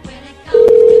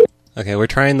 Okay, we're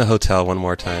trying the hotel one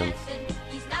more time.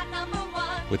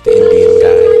 With the Indian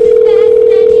guy.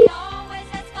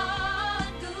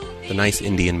 The nice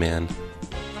Indian man.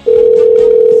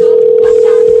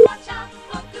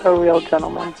 A real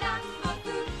gentleman.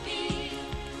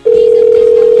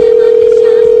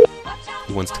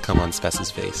 He wants to come on Spess's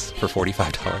face for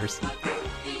 $45.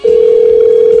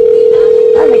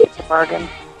 I think it's a bargain.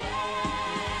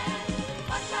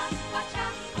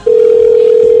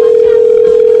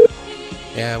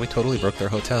 Yeah, we totally broke their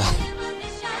hotel.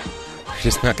 We're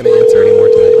just not going to answer anymore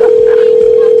tonight.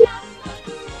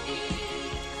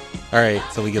 Alright,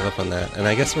 so we give up on that. And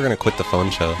I guess we're going to quit the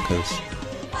phone show, because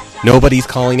nobody's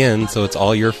calling in, so it's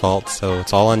all your fault, so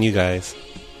it's all on you guys.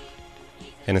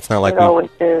 And it's not like It always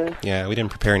is. Yeah, we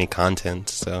didn't prepare any content,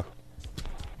 so...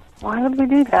 Why would we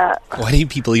do that? Why do you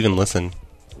people even listen?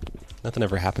 Nothing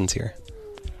ever happens here.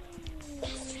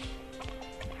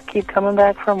 Keep coming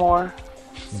back for more.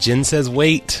 Jen says,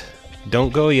 wait.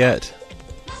 Don't go yet.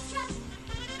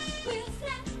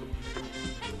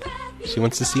 She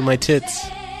wants to see my tits.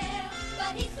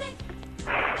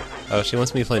 Oh, she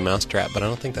wants me to play Mousetrap, but I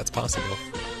don't think that's possible.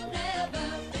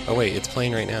 Oh wait, it's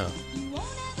playing right now.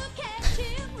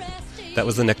 That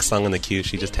was the next song in the queue.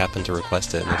 She just happened to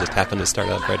request it, and it just happened to start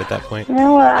up right at that point. You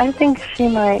know what? I think she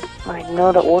might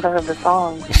know the order of the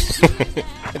songs.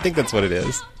 I think that's what it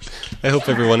is. I hope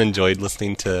everyone enjoyed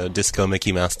listening to Disco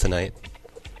Mickey Mouse tonight.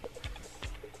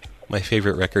 My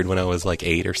favorite record when I was like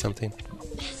 8 or something.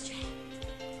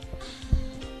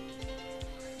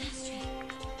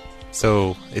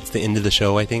 So, it's the end of the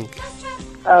show, I think.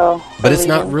 Oh. But it's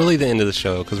not really the end of the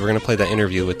show, because we're going to play that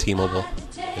interview with T-Mobile,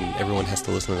 and everyone has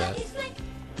to listen to that.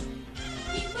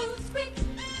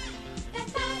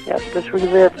 Yep, just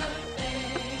relive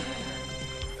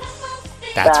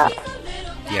That's that.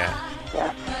 Yeah.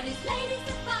 Yeah.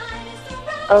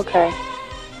 Okay.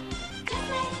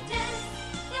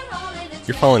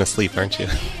 You're falling asleep, aren't you?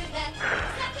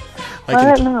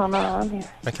 No, I'm here.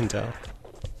 I can tell.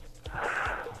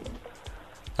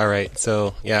 Alright,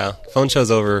 so, yeah, phone show's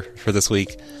over for this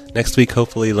week. Next week,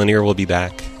 hopefully, Lanier will be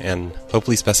back, and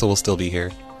hopefully Spessa will still be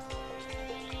here.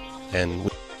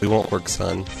 And we won't work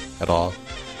Sun at all.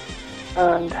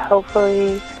 And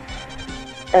hopefully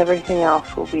everything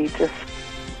else will be just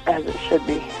as it should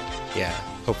be. Yeah,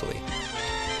 hopefully.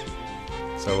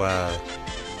 So,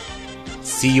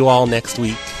 see you all next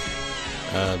week.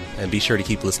 And be sure to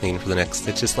keep listening for the next...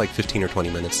 It's just like 15 or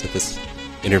 20 minutes that this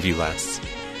interview lasts.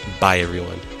 Bye,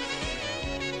 everyone.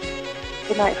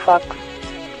 Good night, Fox.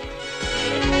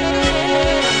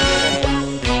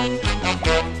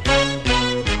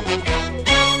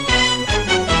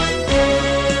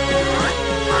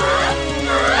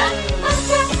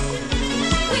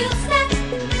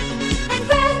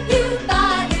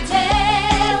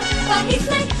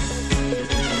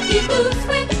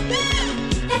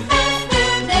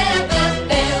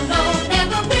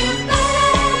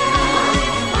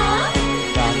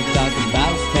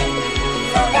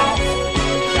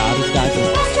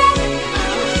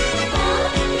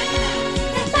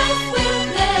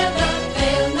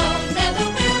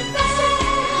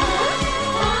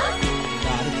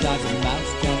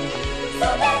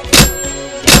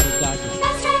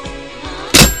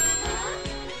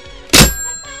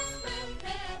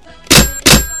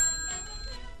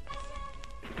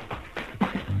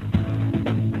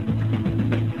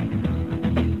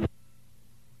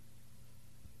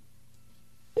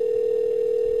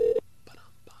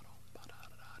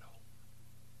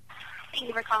 Thank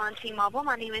you for calling T-Mobile.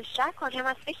 My name is Jacqueline. Who am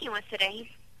I speaking with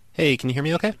today? Hey, can you hear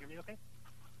me okay?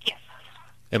 Yes.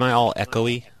 Am I all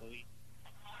echoey?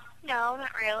 No, not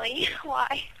really.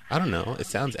 Why? I don't know. It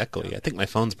sounds echoey. I think my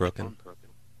phone's broken.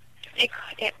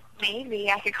 It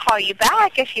maybe. I could call you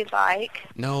back if you'd like.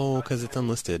 No, because it's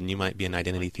unlisted, and you might be an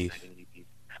identity thief.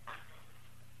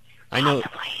 I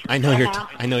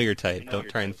know your type. Don't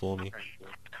try and fool me.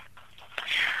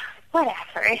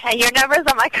 Whatever. Your number's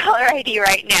on my caller ID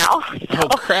right now. Oh,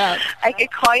 crap. I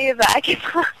could call you back. You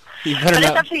better but it's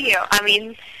not. up to you. I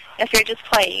mean, if you're just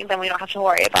playing, then we don't have to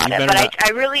worry about You it. better But not. I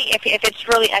really, if it's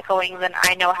really echoing, then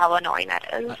I know how annoying that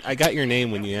is. I got your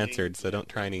name when you answered, so don't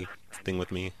try anything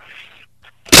with me.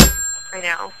 I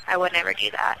know. I would never do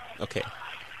that. Okay.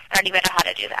 I don't even know how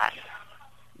to do that.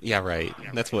 Yeah, right.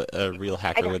 That's what a real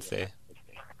hacker would say.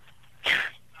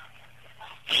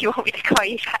 You want me to call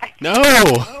you back?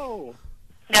 No!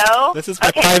 No? This is my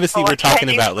Okay, privacy well, we're what can I talking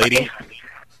do about, for lady. you?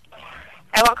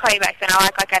 I won't call you back then. I'll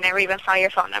act like I never even saw your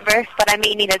phone number, but I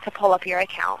may need it to pull up your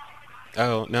account.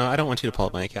 Oh, no, I don't want you to pull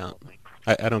up my account.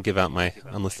 I don't give out my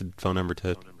unlisted phone number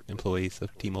to employees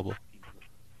of T-Mobile.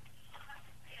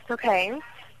 Okay.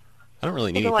 I don't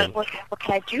really need So anything. what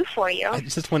can I do for you? I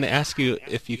just wanted to ask you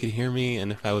if you could hear me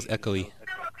and if I was echoey.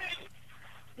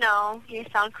 No, you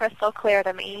sound crystal clear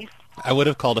to me. I would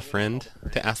have called a friend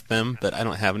to ask them, but I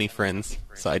don't have any friends,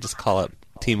 so I just call up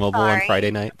T-Mobile on Sorry.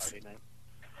 Friday nights.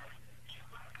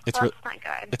 It's Well, that's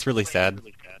not good. It's really sad.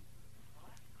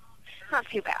 Not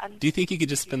too bad. Do you think you could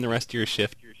just spend the rest of your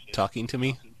shift talking to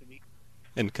me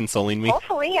and consoling me?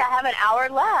 Hopefully, I have an hour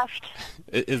left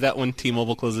Is that when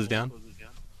T-Mobile closes down?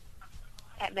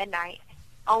 at midnight.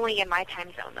 Only in my time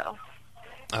zone, though.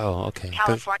 Oh, okay. 'Cause-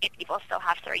 California people still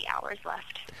have 3 hours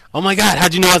left. Oh my God!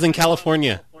 How'd you know I was in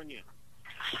California?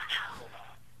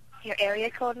 Your area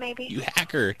code, maybe? You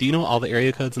hacker! Do you know all the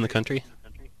area codes in the country?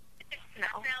 No.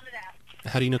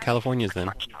 How do you know California's then?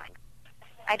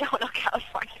 I don't know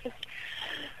California.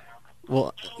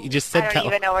 Well, you just said I don't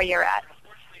even know where you're at.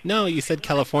 No, you said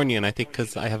California, and I think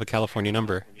because I have a California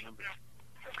number.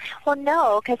 Well,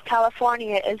 no, because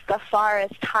California is the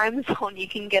farthest time zone you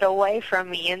can get away from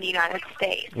me in the United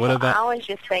States. What So about- I was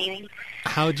just saying.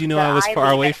 How'd you know that I was far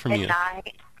leave away at from you?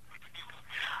 midnight.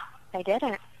 I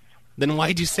didn't. Then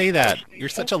why'd you say that? You're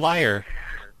such a liar.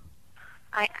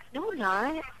 No, I'm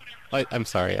not. I'm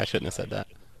sorry, I shouldn't have said that.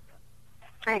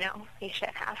 I know. You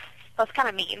shouldn't have. That was kind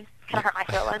of mean. Kind of hurt my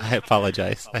feelings. I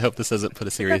apologize. I hope this doesn't put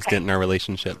a serious okay. dent in our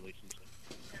relationship.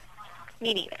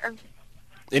 Me neither.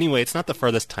 Anyway, it's not the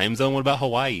farthest time zone. What about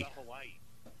Hawaii?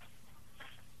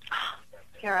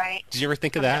 You're right. Did you ever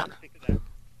think of that?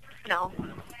 No.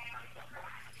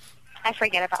 I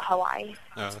forget about Hawaii.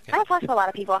 Oh, okay. I've talked to a lot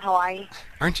of people in Hawaii.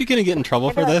 Aren't you going to get in trouble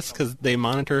for Maybe this? Because they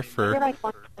monitor for... They're like,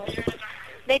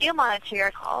 they do monitor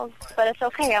your calls, but it's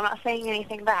okay. I'm not saying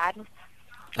anything bad.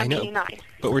 I know, being nice.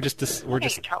 but we're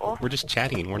just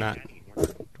chatting. We're not.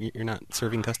 You're not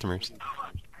serving customers.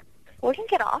 We can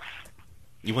get off.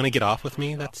 You want to get off with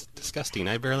me? That's disgusting.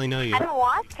 I barely know you. I don't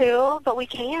want to, but we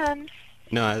can.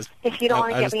 No, I was. If you don't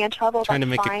want I to was get me in trouble, trying to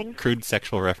that's make fine. a crude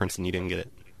sexual reference, and you didn't get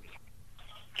it.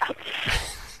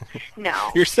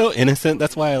 No. You're so innocent.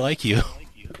 That's why I like you.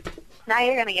 Now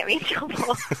you're going to get me in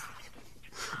trouble.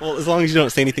 Well, as long as you don't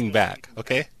say anything back,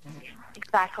 okay?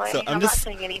 Exactly. So I'm not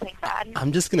saying anything bad.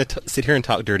 I'm just gonna sit here and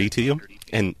talk dirty to you,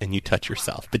 and you touch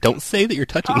yourself, but don't say that you're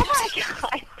touching Oh yourself.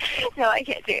 my God. No, I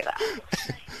can't do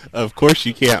that. Of course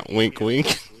you can't. Wink,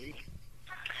 wink.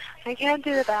 I can't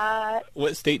do that.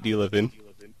 What state do you live in?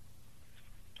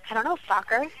 I don't know,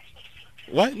 soccer.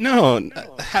 What? No.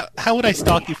 How would I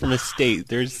stalk you from a state?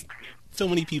 There's so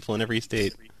many people in every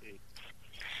state.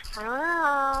 I don't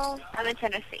know. I'm in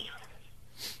Tennessee.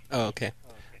 Oh, okay.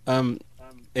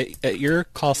 At your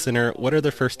call center, what are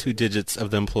the first 2 digits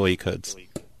of the employee codes?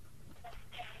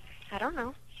 I don't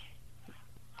know.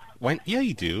 Why? Yeah,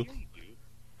 you do.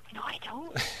 No, I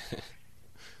don't.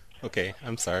 Okay,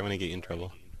 I'm sorry. I'm going to get you in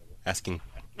trouble asking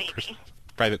Maybe.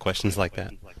 private questions like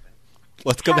that.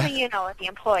 Let's go How back. do you know what the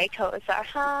employee codes are,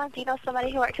 huh? Do you know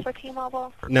somebody who works for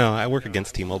T-Mobile? No, I work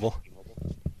against T-Mobile.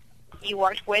 You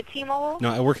worked with T-Mobile? No,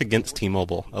 I work against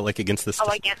T-Mobile. Like against this. Oh,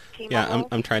 against T-Mobile? Yeah,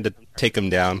 I'm trying to take them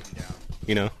down.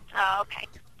 You know? Oh, okay.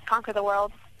 Conquer the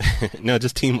world. No,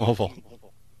 just T-Mobile.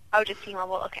 Oh, just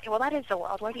T-Mobile. Okay. Well, that is the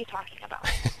world. What are you talking about?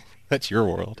 That's your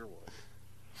world.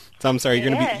 So I'm sorry, It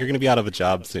you're is. gonna be out of a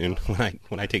job soon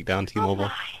when I take down T-Mobile.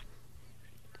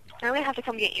 I'm going to have to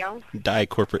come get you. Die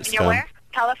corporate And you're scum. where?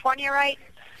 California, right?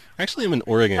 Actually, I'm in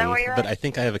Oregon, Is that where you're but at? I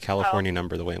think I have a California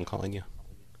number the way I'm calling you.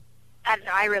 I don't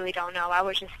know. I really don't know. I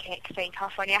was just saying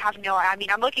California. I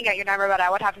mean, I'm looking at your number, but I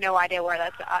would have no idea where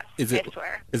that's at. Is it I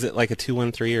swear. is it like a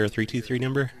 213 or a 323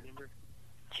 number?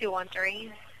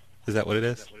 213. Is that what it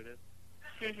is?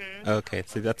 Mm-hmm. Okay,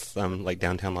 so that's like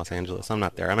downtown Los Angeles. I'm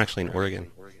not there. I'm actually in Oregon.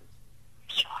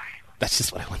 That's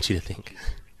just what I want you to think.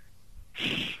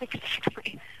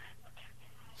 Exactly.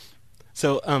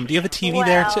 So, do you have a TV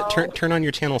there? Turn on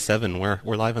your channel 7. We're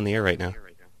live on the air right now.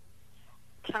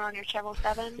 Turn on your channel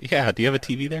 7? Yeah, do you have a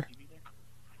TV there?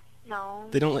 No.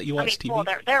 They don't let you watch TV? Well,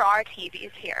 there are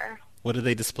TVs here. What do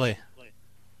they display?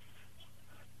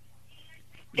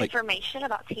 Information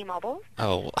about T-Mobile.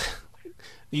 Oh,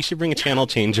 you should bring a channel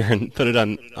changer and put it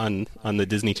on the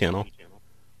Disney Channel.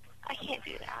 I can't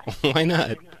do that. Why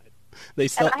not? I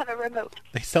don't have a remote.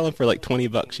 They sell them for like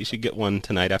 $20. You should get one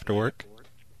tonight after work.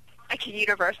 Like a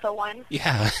universal one?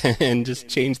 Yeah, and just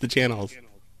change the channels.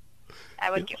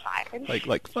 I would get fired.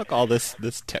 Like fuck all this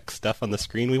tech stuff on the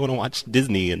screen. We want to watch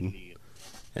Disney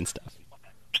and stuff.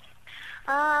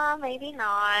 Maybe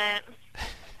not.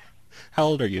 How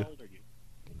old are you?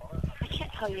 I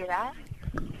can't tell you that.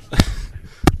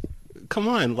 Come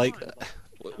on, like,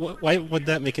 why would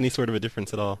that make any sort of a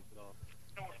difference at all?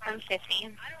 I'm 50.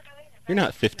 You're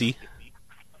not 50.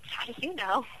 How did you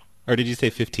know? Or did you say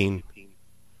 15?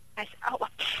 No,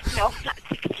 I'm not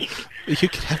 16. You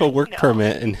could have a work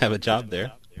permit and have a job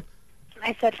there.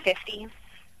 I said 50.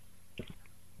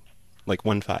 Like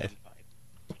 1-5.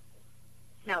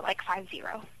 No, like 50.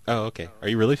 Oh, okay. Are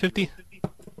you really 50?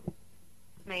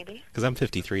 Maybe. Because I'm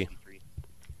 53.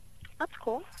 That's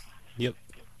cool. Yep.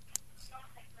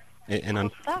 And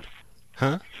cool stuff.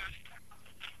 Huh?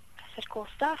 I said cool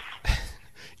stuff.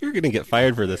 You're going to get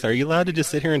fired for this. Are you allowed to just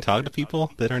sit here and talk to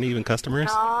people that aren't even customers?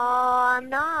 No, I'm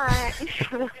not.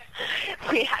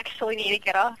 We actually need to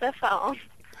get off the phone.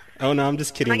 Oh, no, I'm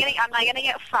just kidding. I'm not gonna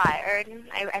get fired.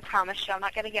 I promise you I'm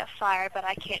not going to get fired, but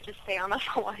I can't just stay on the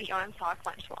phone with you and talk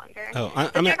much longer. Oh,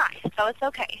 but you're nice, so it's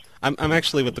okay. I'm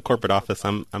actually with the corporate office.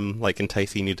 I'm like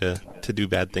enticing you to do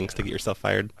bad things to get yourself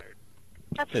fired.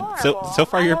 That's horrible. So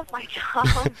far I love my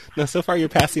job. No, so far you're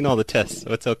passing all the tests,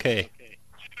 so it's okay.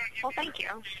 Well, thank you.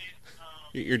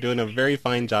 You're doing a very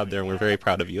fine job there, and we're very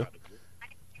proud of you.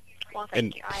 Well,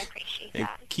 thank you. I appreciate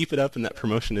that. Keep it up, and that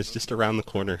promotion is just around the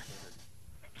corner.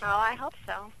 Oh, I hope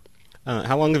so.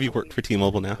 How long have you worked for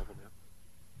T-Mobile now?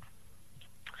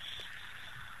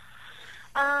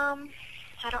 I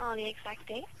don't know the exact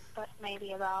date, but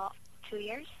maybe about 2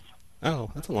 years.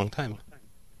 Oh, that's a long time.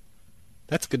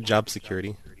 That's good job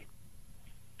security.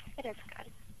 It is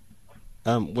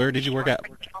good. Where did you work at?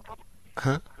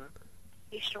 Huh?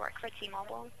 You used to work for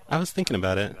T-Mobile. I was thinking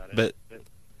about it, but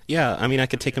yeah, I mean, I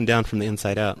could take them down from the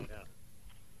inside out.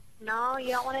 No, you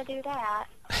don't want to do that.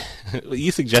 Well,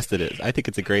 you suggested it. I think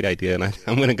it's a great idea, and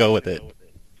I'm going to go with it.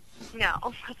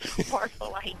 No, that's a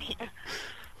horrible idea.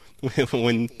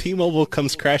 When T-Mobile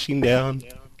comes crashing down,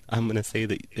 I'm going to say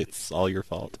that it's all your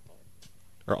fault.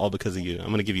 Or all because of you. I'm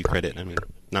going to give you credit. I mean,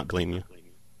 not blame you.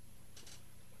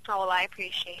 Oh, well, I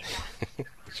appreciate that.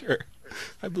 Sure.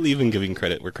 I believe in giving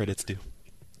credit where credit's due.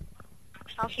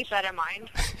 I'll keep that in mind.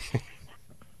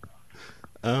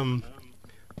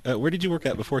 Where did you work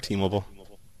at before T-Mobile?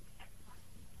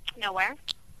 Nowhere.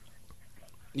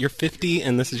 You're 50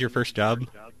 and this is your first job?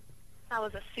 I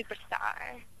was a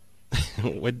superstar.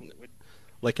 What,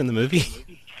 like in the movie?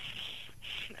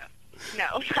 No,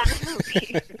 not in the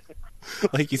movie.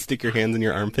 Like you stick your hands in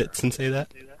your armpits and say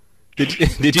that? Did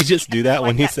you just do that like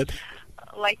when you that, said...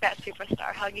 Like that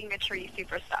superstar, hugging a tree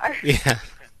superstar. Yeah.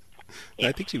 Yeah,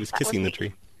 I think she was that kissing was the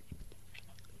me.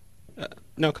 tree.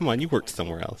 No, come on, you worked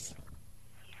somewhere else.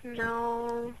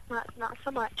 No, not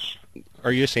so much.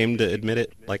 Are you ashamed to admit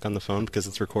it, like on the phone, because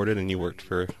it's recorded and you worked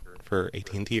for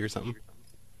AT&T or something?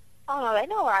 Oh, no, they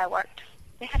know where I worked.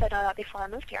 They had to know that before I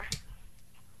moved here.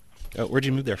 Where'd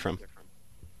you move there from?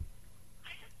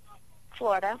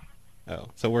 Florida. Oh,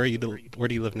 so where do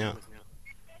you live now?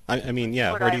 I mean,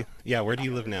 yeah, where do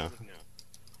you live now?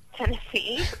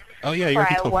 Tennessee. Oh yeah, where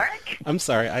I work. I'm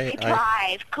sorry, I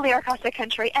drive clear across the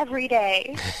country every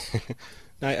day.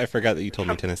 I forgot that you told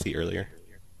me Tennessee earlier.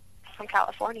 From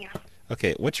California.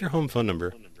 Okay, what's your home phone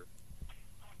number?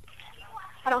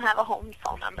 I don't have a home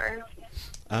phone number.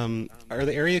 Are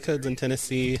the area codes in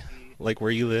Tennessee, like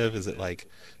where you live, is it like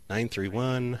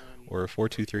 931 or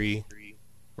 423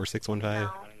 or 615?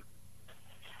 No.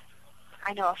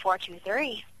 I know a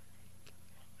 423.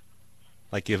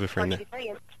 Like you have a friend that... 423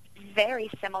 is very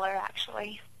similar,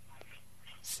 actually.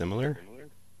 Similar?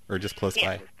 Or just close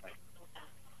by?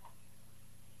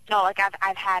 No, like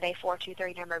I've had a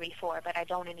 423 number before, but I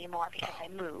don't anymore because I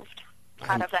moved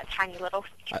out of that tiny little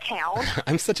town.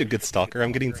 I'm such a good stalker.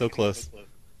 I'm getting so close.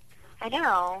 I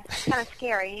know. It's kind of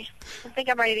scary. I think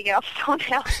I'm ready to get off the phone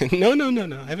now.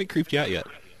 No. I haven't creeped you out yet.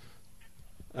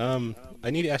 I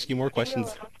need to ask you more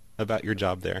questions about your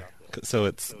job there. So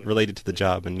it's related to the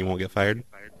job and you won't get fired?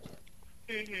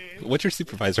 Mm-hmm. What's your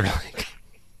supervisor like?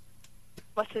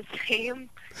 What's his name?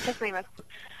 His name is...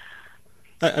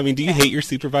 I mean, do you hate your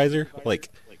supervisor? Like,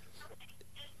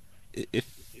 if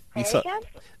you saw, again?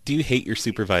 do you hate your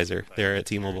supervisor there at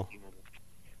T-Mobile?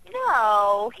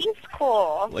 No, he's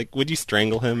cool. Like, would you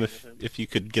strangle him if you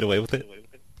could get away with it?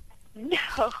 No,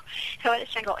 I wouldn't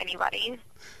strangle anybody.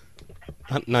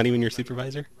 Not even your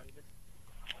supervisor?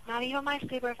 Not even my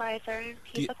supervisor.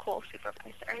 He's a cool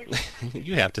supervisor.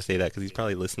 You have to say that because he's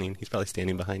probably listening. He's probably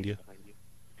standing behind you.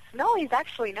 No, he's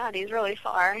actually not. He's really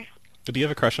far. But do you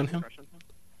have a crush on him?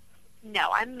 No,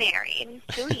 I'm married.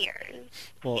 2 years.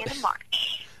 Well, in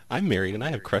March. I'm married and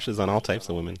I have crushes on all types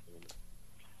of women.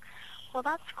 Well,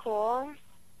 that's cool.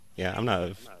 Yeah, I'm not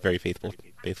a very faithful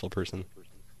person.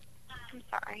 I'm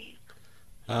sorry.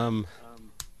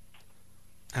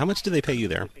 How much do they pay you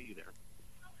there?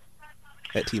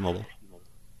 At T-Mobile?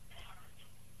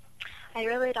 I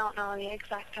really don't know the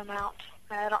exact amount.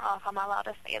 I don't know if I'm allowed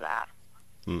to say that.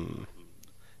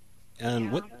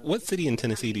 And what city in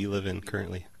Tennessee do you live in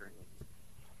currently?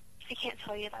 I can't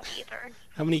tell you that either.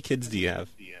 How many kids do you have?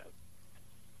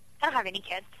 I don't have any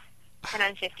kids. And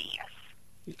I'm 50,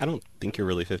 yes. I don't think you're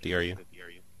really 50, are you?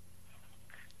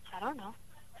 I don't know.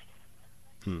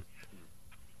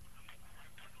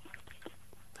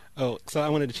 Oh, so I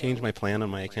wanted to change my plan on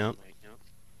my account.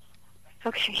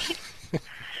 Okay.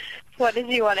 What did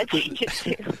you want to change it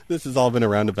to? This has all been a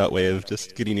roundabout way of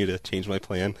just getting you to change my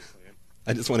plan.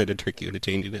 I just wanted to trick you into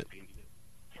changing it.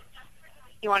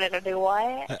 You wanted to do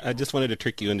what? I just wanted to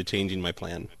trick you into changing my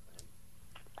plan.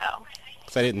 Oh.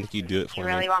 Because I didn't think you'd do it for You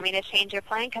me. really want me to change your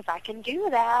plan? Because I can do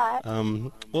that.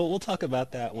 Well, we'll talk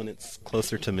about that when it's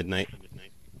closer to midnight.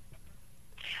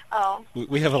 Oh.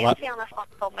 We have a I lot. can't stay on the phone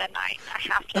until midnight. I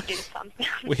have to do something.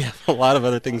 We have a lot of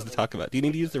other things to talk about. Do you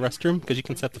need to use the restroom? Because you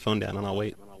can set the phone down and I'll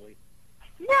wait.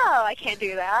 No, I can't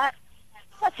do that.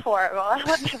 That's horrible. I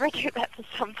would never do that to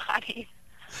somebody.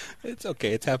 It's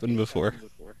okay. It's happened before.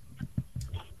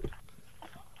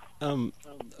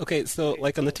 Okay, so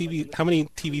like on the TV, how many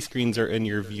TV screens are in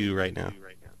your view right now?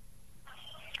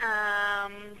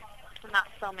 Not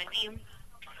so many.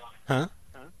 Huh?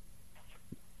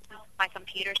 My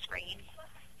computer screen.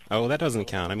 Oh, that doesn't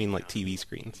count. I mean like TV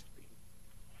screens.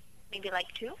 Maybe like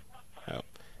 2? Oh.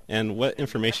 And what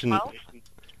information... 12?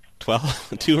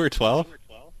 12? 2 or 12?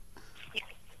 Yeah.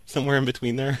 Somewhere in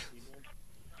between there?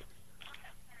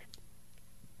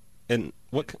 And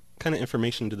what kind of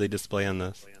information do they display on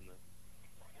this?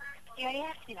 You already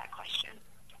asked me that question.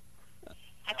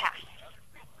 I passed.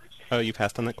 Oh, you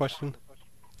passed on that question?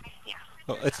 Yeah.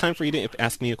 Oh, it's time for you to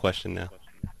ask me a question now.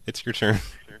 It's your turn.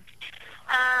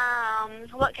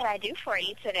 What can I do for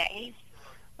you today?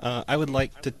 I would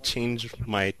like to change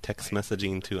my text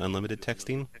messaging to unlimited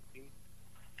texting.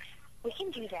 We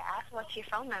can do that. What's your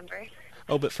phone number?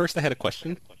 Oh, but first I had a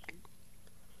question.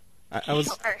 I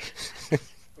was Sure.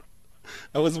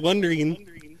 I was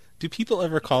wondering, do people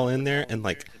ever call in there and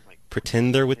like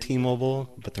pretend they're with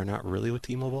T-Mobile, but they're not really with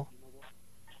T-Mobile?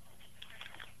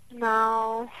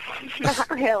 No, not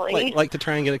really. Like to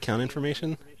try and get account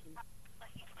information?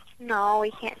 No, we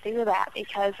can't do that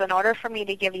because in order for me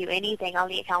to give you anything on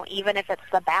the account, even if it's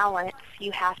the balance,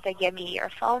 you have to give me your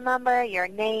phone number, your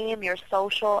name, your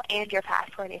social, and your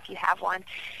password if you have one.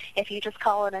 If you just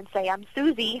call in and say, I'm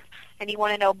Susie, and you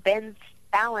want to know Ben's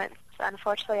balance,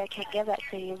 unfortunately I can't give that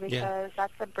to you because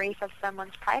that's a breach of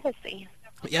someone's privacy.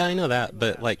 Yeah, I know that,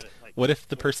 but like, what if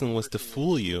the person was to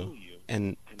fool you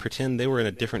and pretend they were in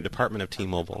a different department of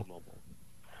T-Mobile?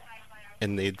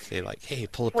 And they'd say like, hey,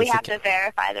 pull up this We have account. to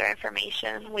verify their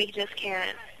information. We just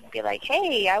can't be like,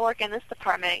 hey, I work in this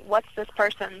department. What's this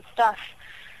person's stuff?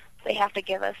 They have to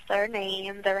give us their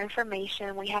name, their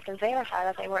information. We have to verify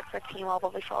that they work for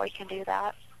T-Mobile before we can do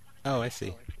that. Oh, I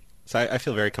see. So I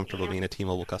feel very comfortable being a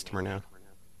T-Mobile customer now.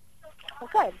 Well,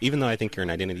 good. Even though I think you're an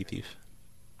identity thief.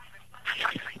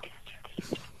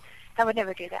 I would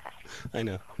never do that. I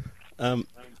know.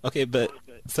 Okay, but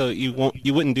so you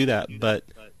wouldn't do that, but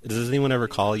does anyone ever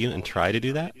call you and try to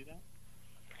do that?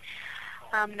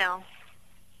 No.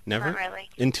 Never? Not really.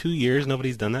 In 2 years,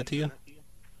 nobody's done that to you?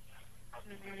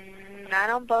 I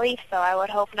don't believe so. I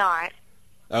would hope not.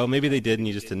 Oh, maybe they did and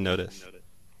you just didn't notice.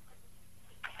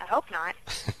 I hope not.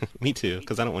 Me too,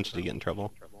 because I don't want you to get in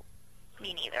trouble.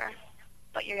 Me neither.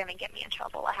 But you're going to get me in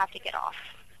trouble. I have to get off.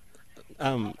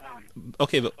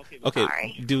 Okay.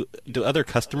 Sorry. Do other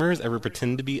customers ever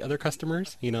pretend to be other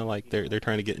customers? You know, like they're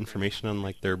trying to get information on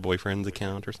like their boyfriend's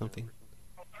account or something.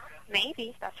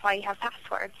 Maybe. That's why you have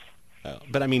passwords. Oh,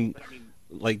 but I mean,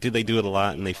 like, do they do it a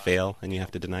lot and they fail and you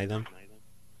have to deny them?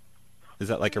 Is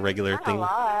that like a regular Not thing? a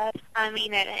lot. I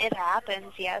mean, it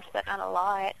happens, yes, but not a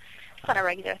lot. It's not a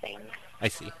regular thing. I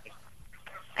see.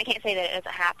 I can't say that it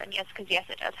doesn't happen, because yes,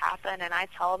 it does happen, and I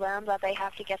tell them that they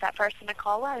have to get that person to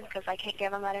call in because I can't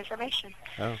give them that information.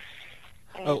 Oh.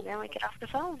 And then we get off the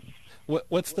phone.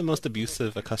 What's the most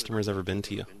abusive a customer's ever been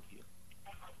to you?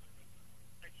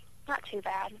 Not too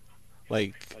bad.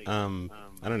 Like, I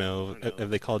don't know, have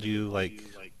they called you, like,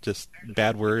 just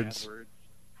bad words?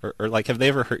 Or like, have they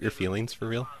ever hurt your feelings for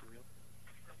real?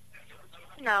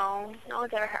 No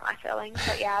one's ever hurt my feelings,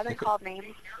 but yeah, I've been called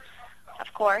names,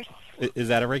 of course. Is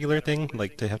that a regular thing,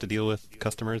 like, to have to deal with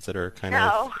customers that are kind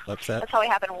of upset? That's only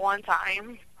happened one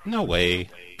time. No way.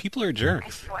 People are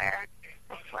jerks. I swear.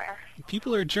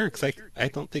 People are jerks. I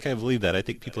don't think I believe that. I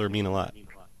think people are mean a lot.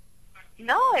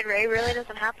 No, it really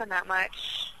doesn't happen that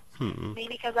much. Maybe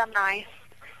because I'm nice.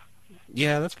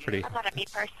 Yeah, that's pretty. I'm not a mean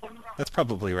person. That's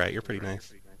probably right. You're pretty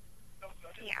nice.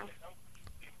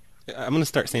 Yeah. I'm going to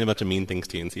start saying a bunch of mean things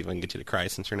to you and see if I can get you to cry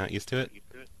since you're not used to it.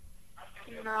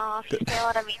 No, if you say a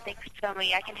lot of mean things to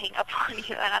me, I can hang up on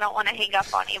you, and I don't want to hang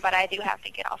up on you, but I do have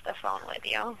to get off the phone with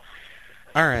you.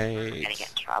 All right. I'm going to get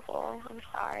in trouble. I'm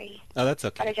sorry. Oh, that's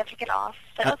okay. But I just have to get off.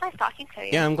 But it was nice talking to you.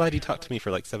 Yeah, I'm glad you talked to me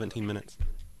for like 17 minutes.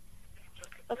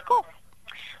 That's cool.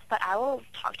 But I will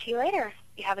talk to you later.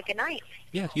 You have a good night.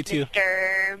 Yeah, you too.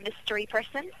 Mr. Mystery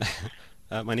Person.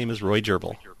 My name is Roy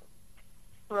Gerbil.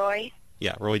 Roy?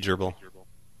 Yeah, Roy Gerbil.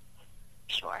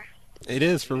 Sure. It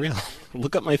is, for real.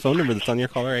 Look up my phone number that's on your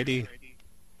caller ID.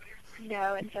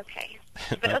 No, it's okay.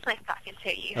 But it was nice talking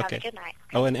to you. Have a good night.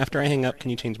 Oh, and after I hang up,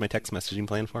 can you change my text messaging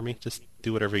plan for me? Just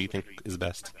do whatever you think is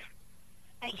best.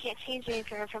 I can't change any of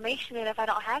your information, and if I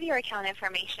don't have your account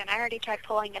information, I already tried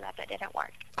pulling it up. It didn't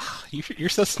work. You're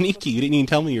so sneaky. You didn't even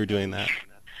tell me you were doing that.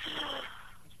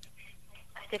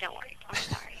 It didn't work. I'm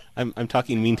sorry. I'm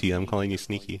talking mean to you. I'm calling you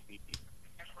sneaky.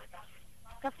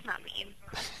 That's not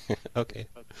mean. Okay.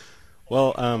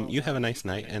 Well, you have a nice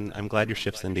night, and I'm glad your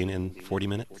shift's ending in 40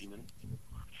 minutes.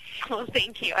 Well,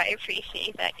 thank you. I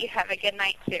appreciate that. You have a good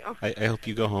night, too. I hope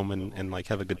you go home and like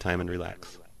have a good time and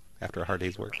relax after a hard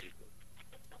day's work.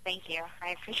 Thank you. I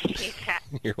appreciate that.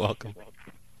 You're welcome.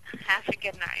 Have a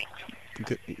good night.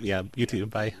 Good. Yeah, you too.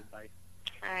 Bye.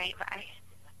 All right, bye.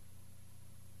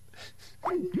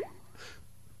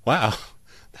 Wow.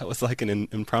 That was like an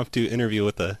impromptu interview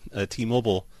with a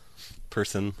T-Mobile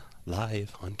person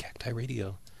live on Cacti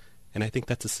Radio. And I think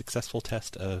that's a successful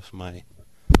test of my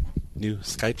new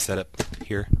Skype setup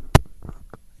here.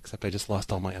 Except I just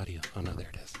lost all my audio. Oh, no, there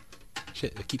it is.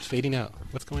 Shit, it keeps fading out.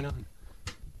 What's going on?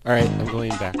 All right, I'm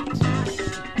going back.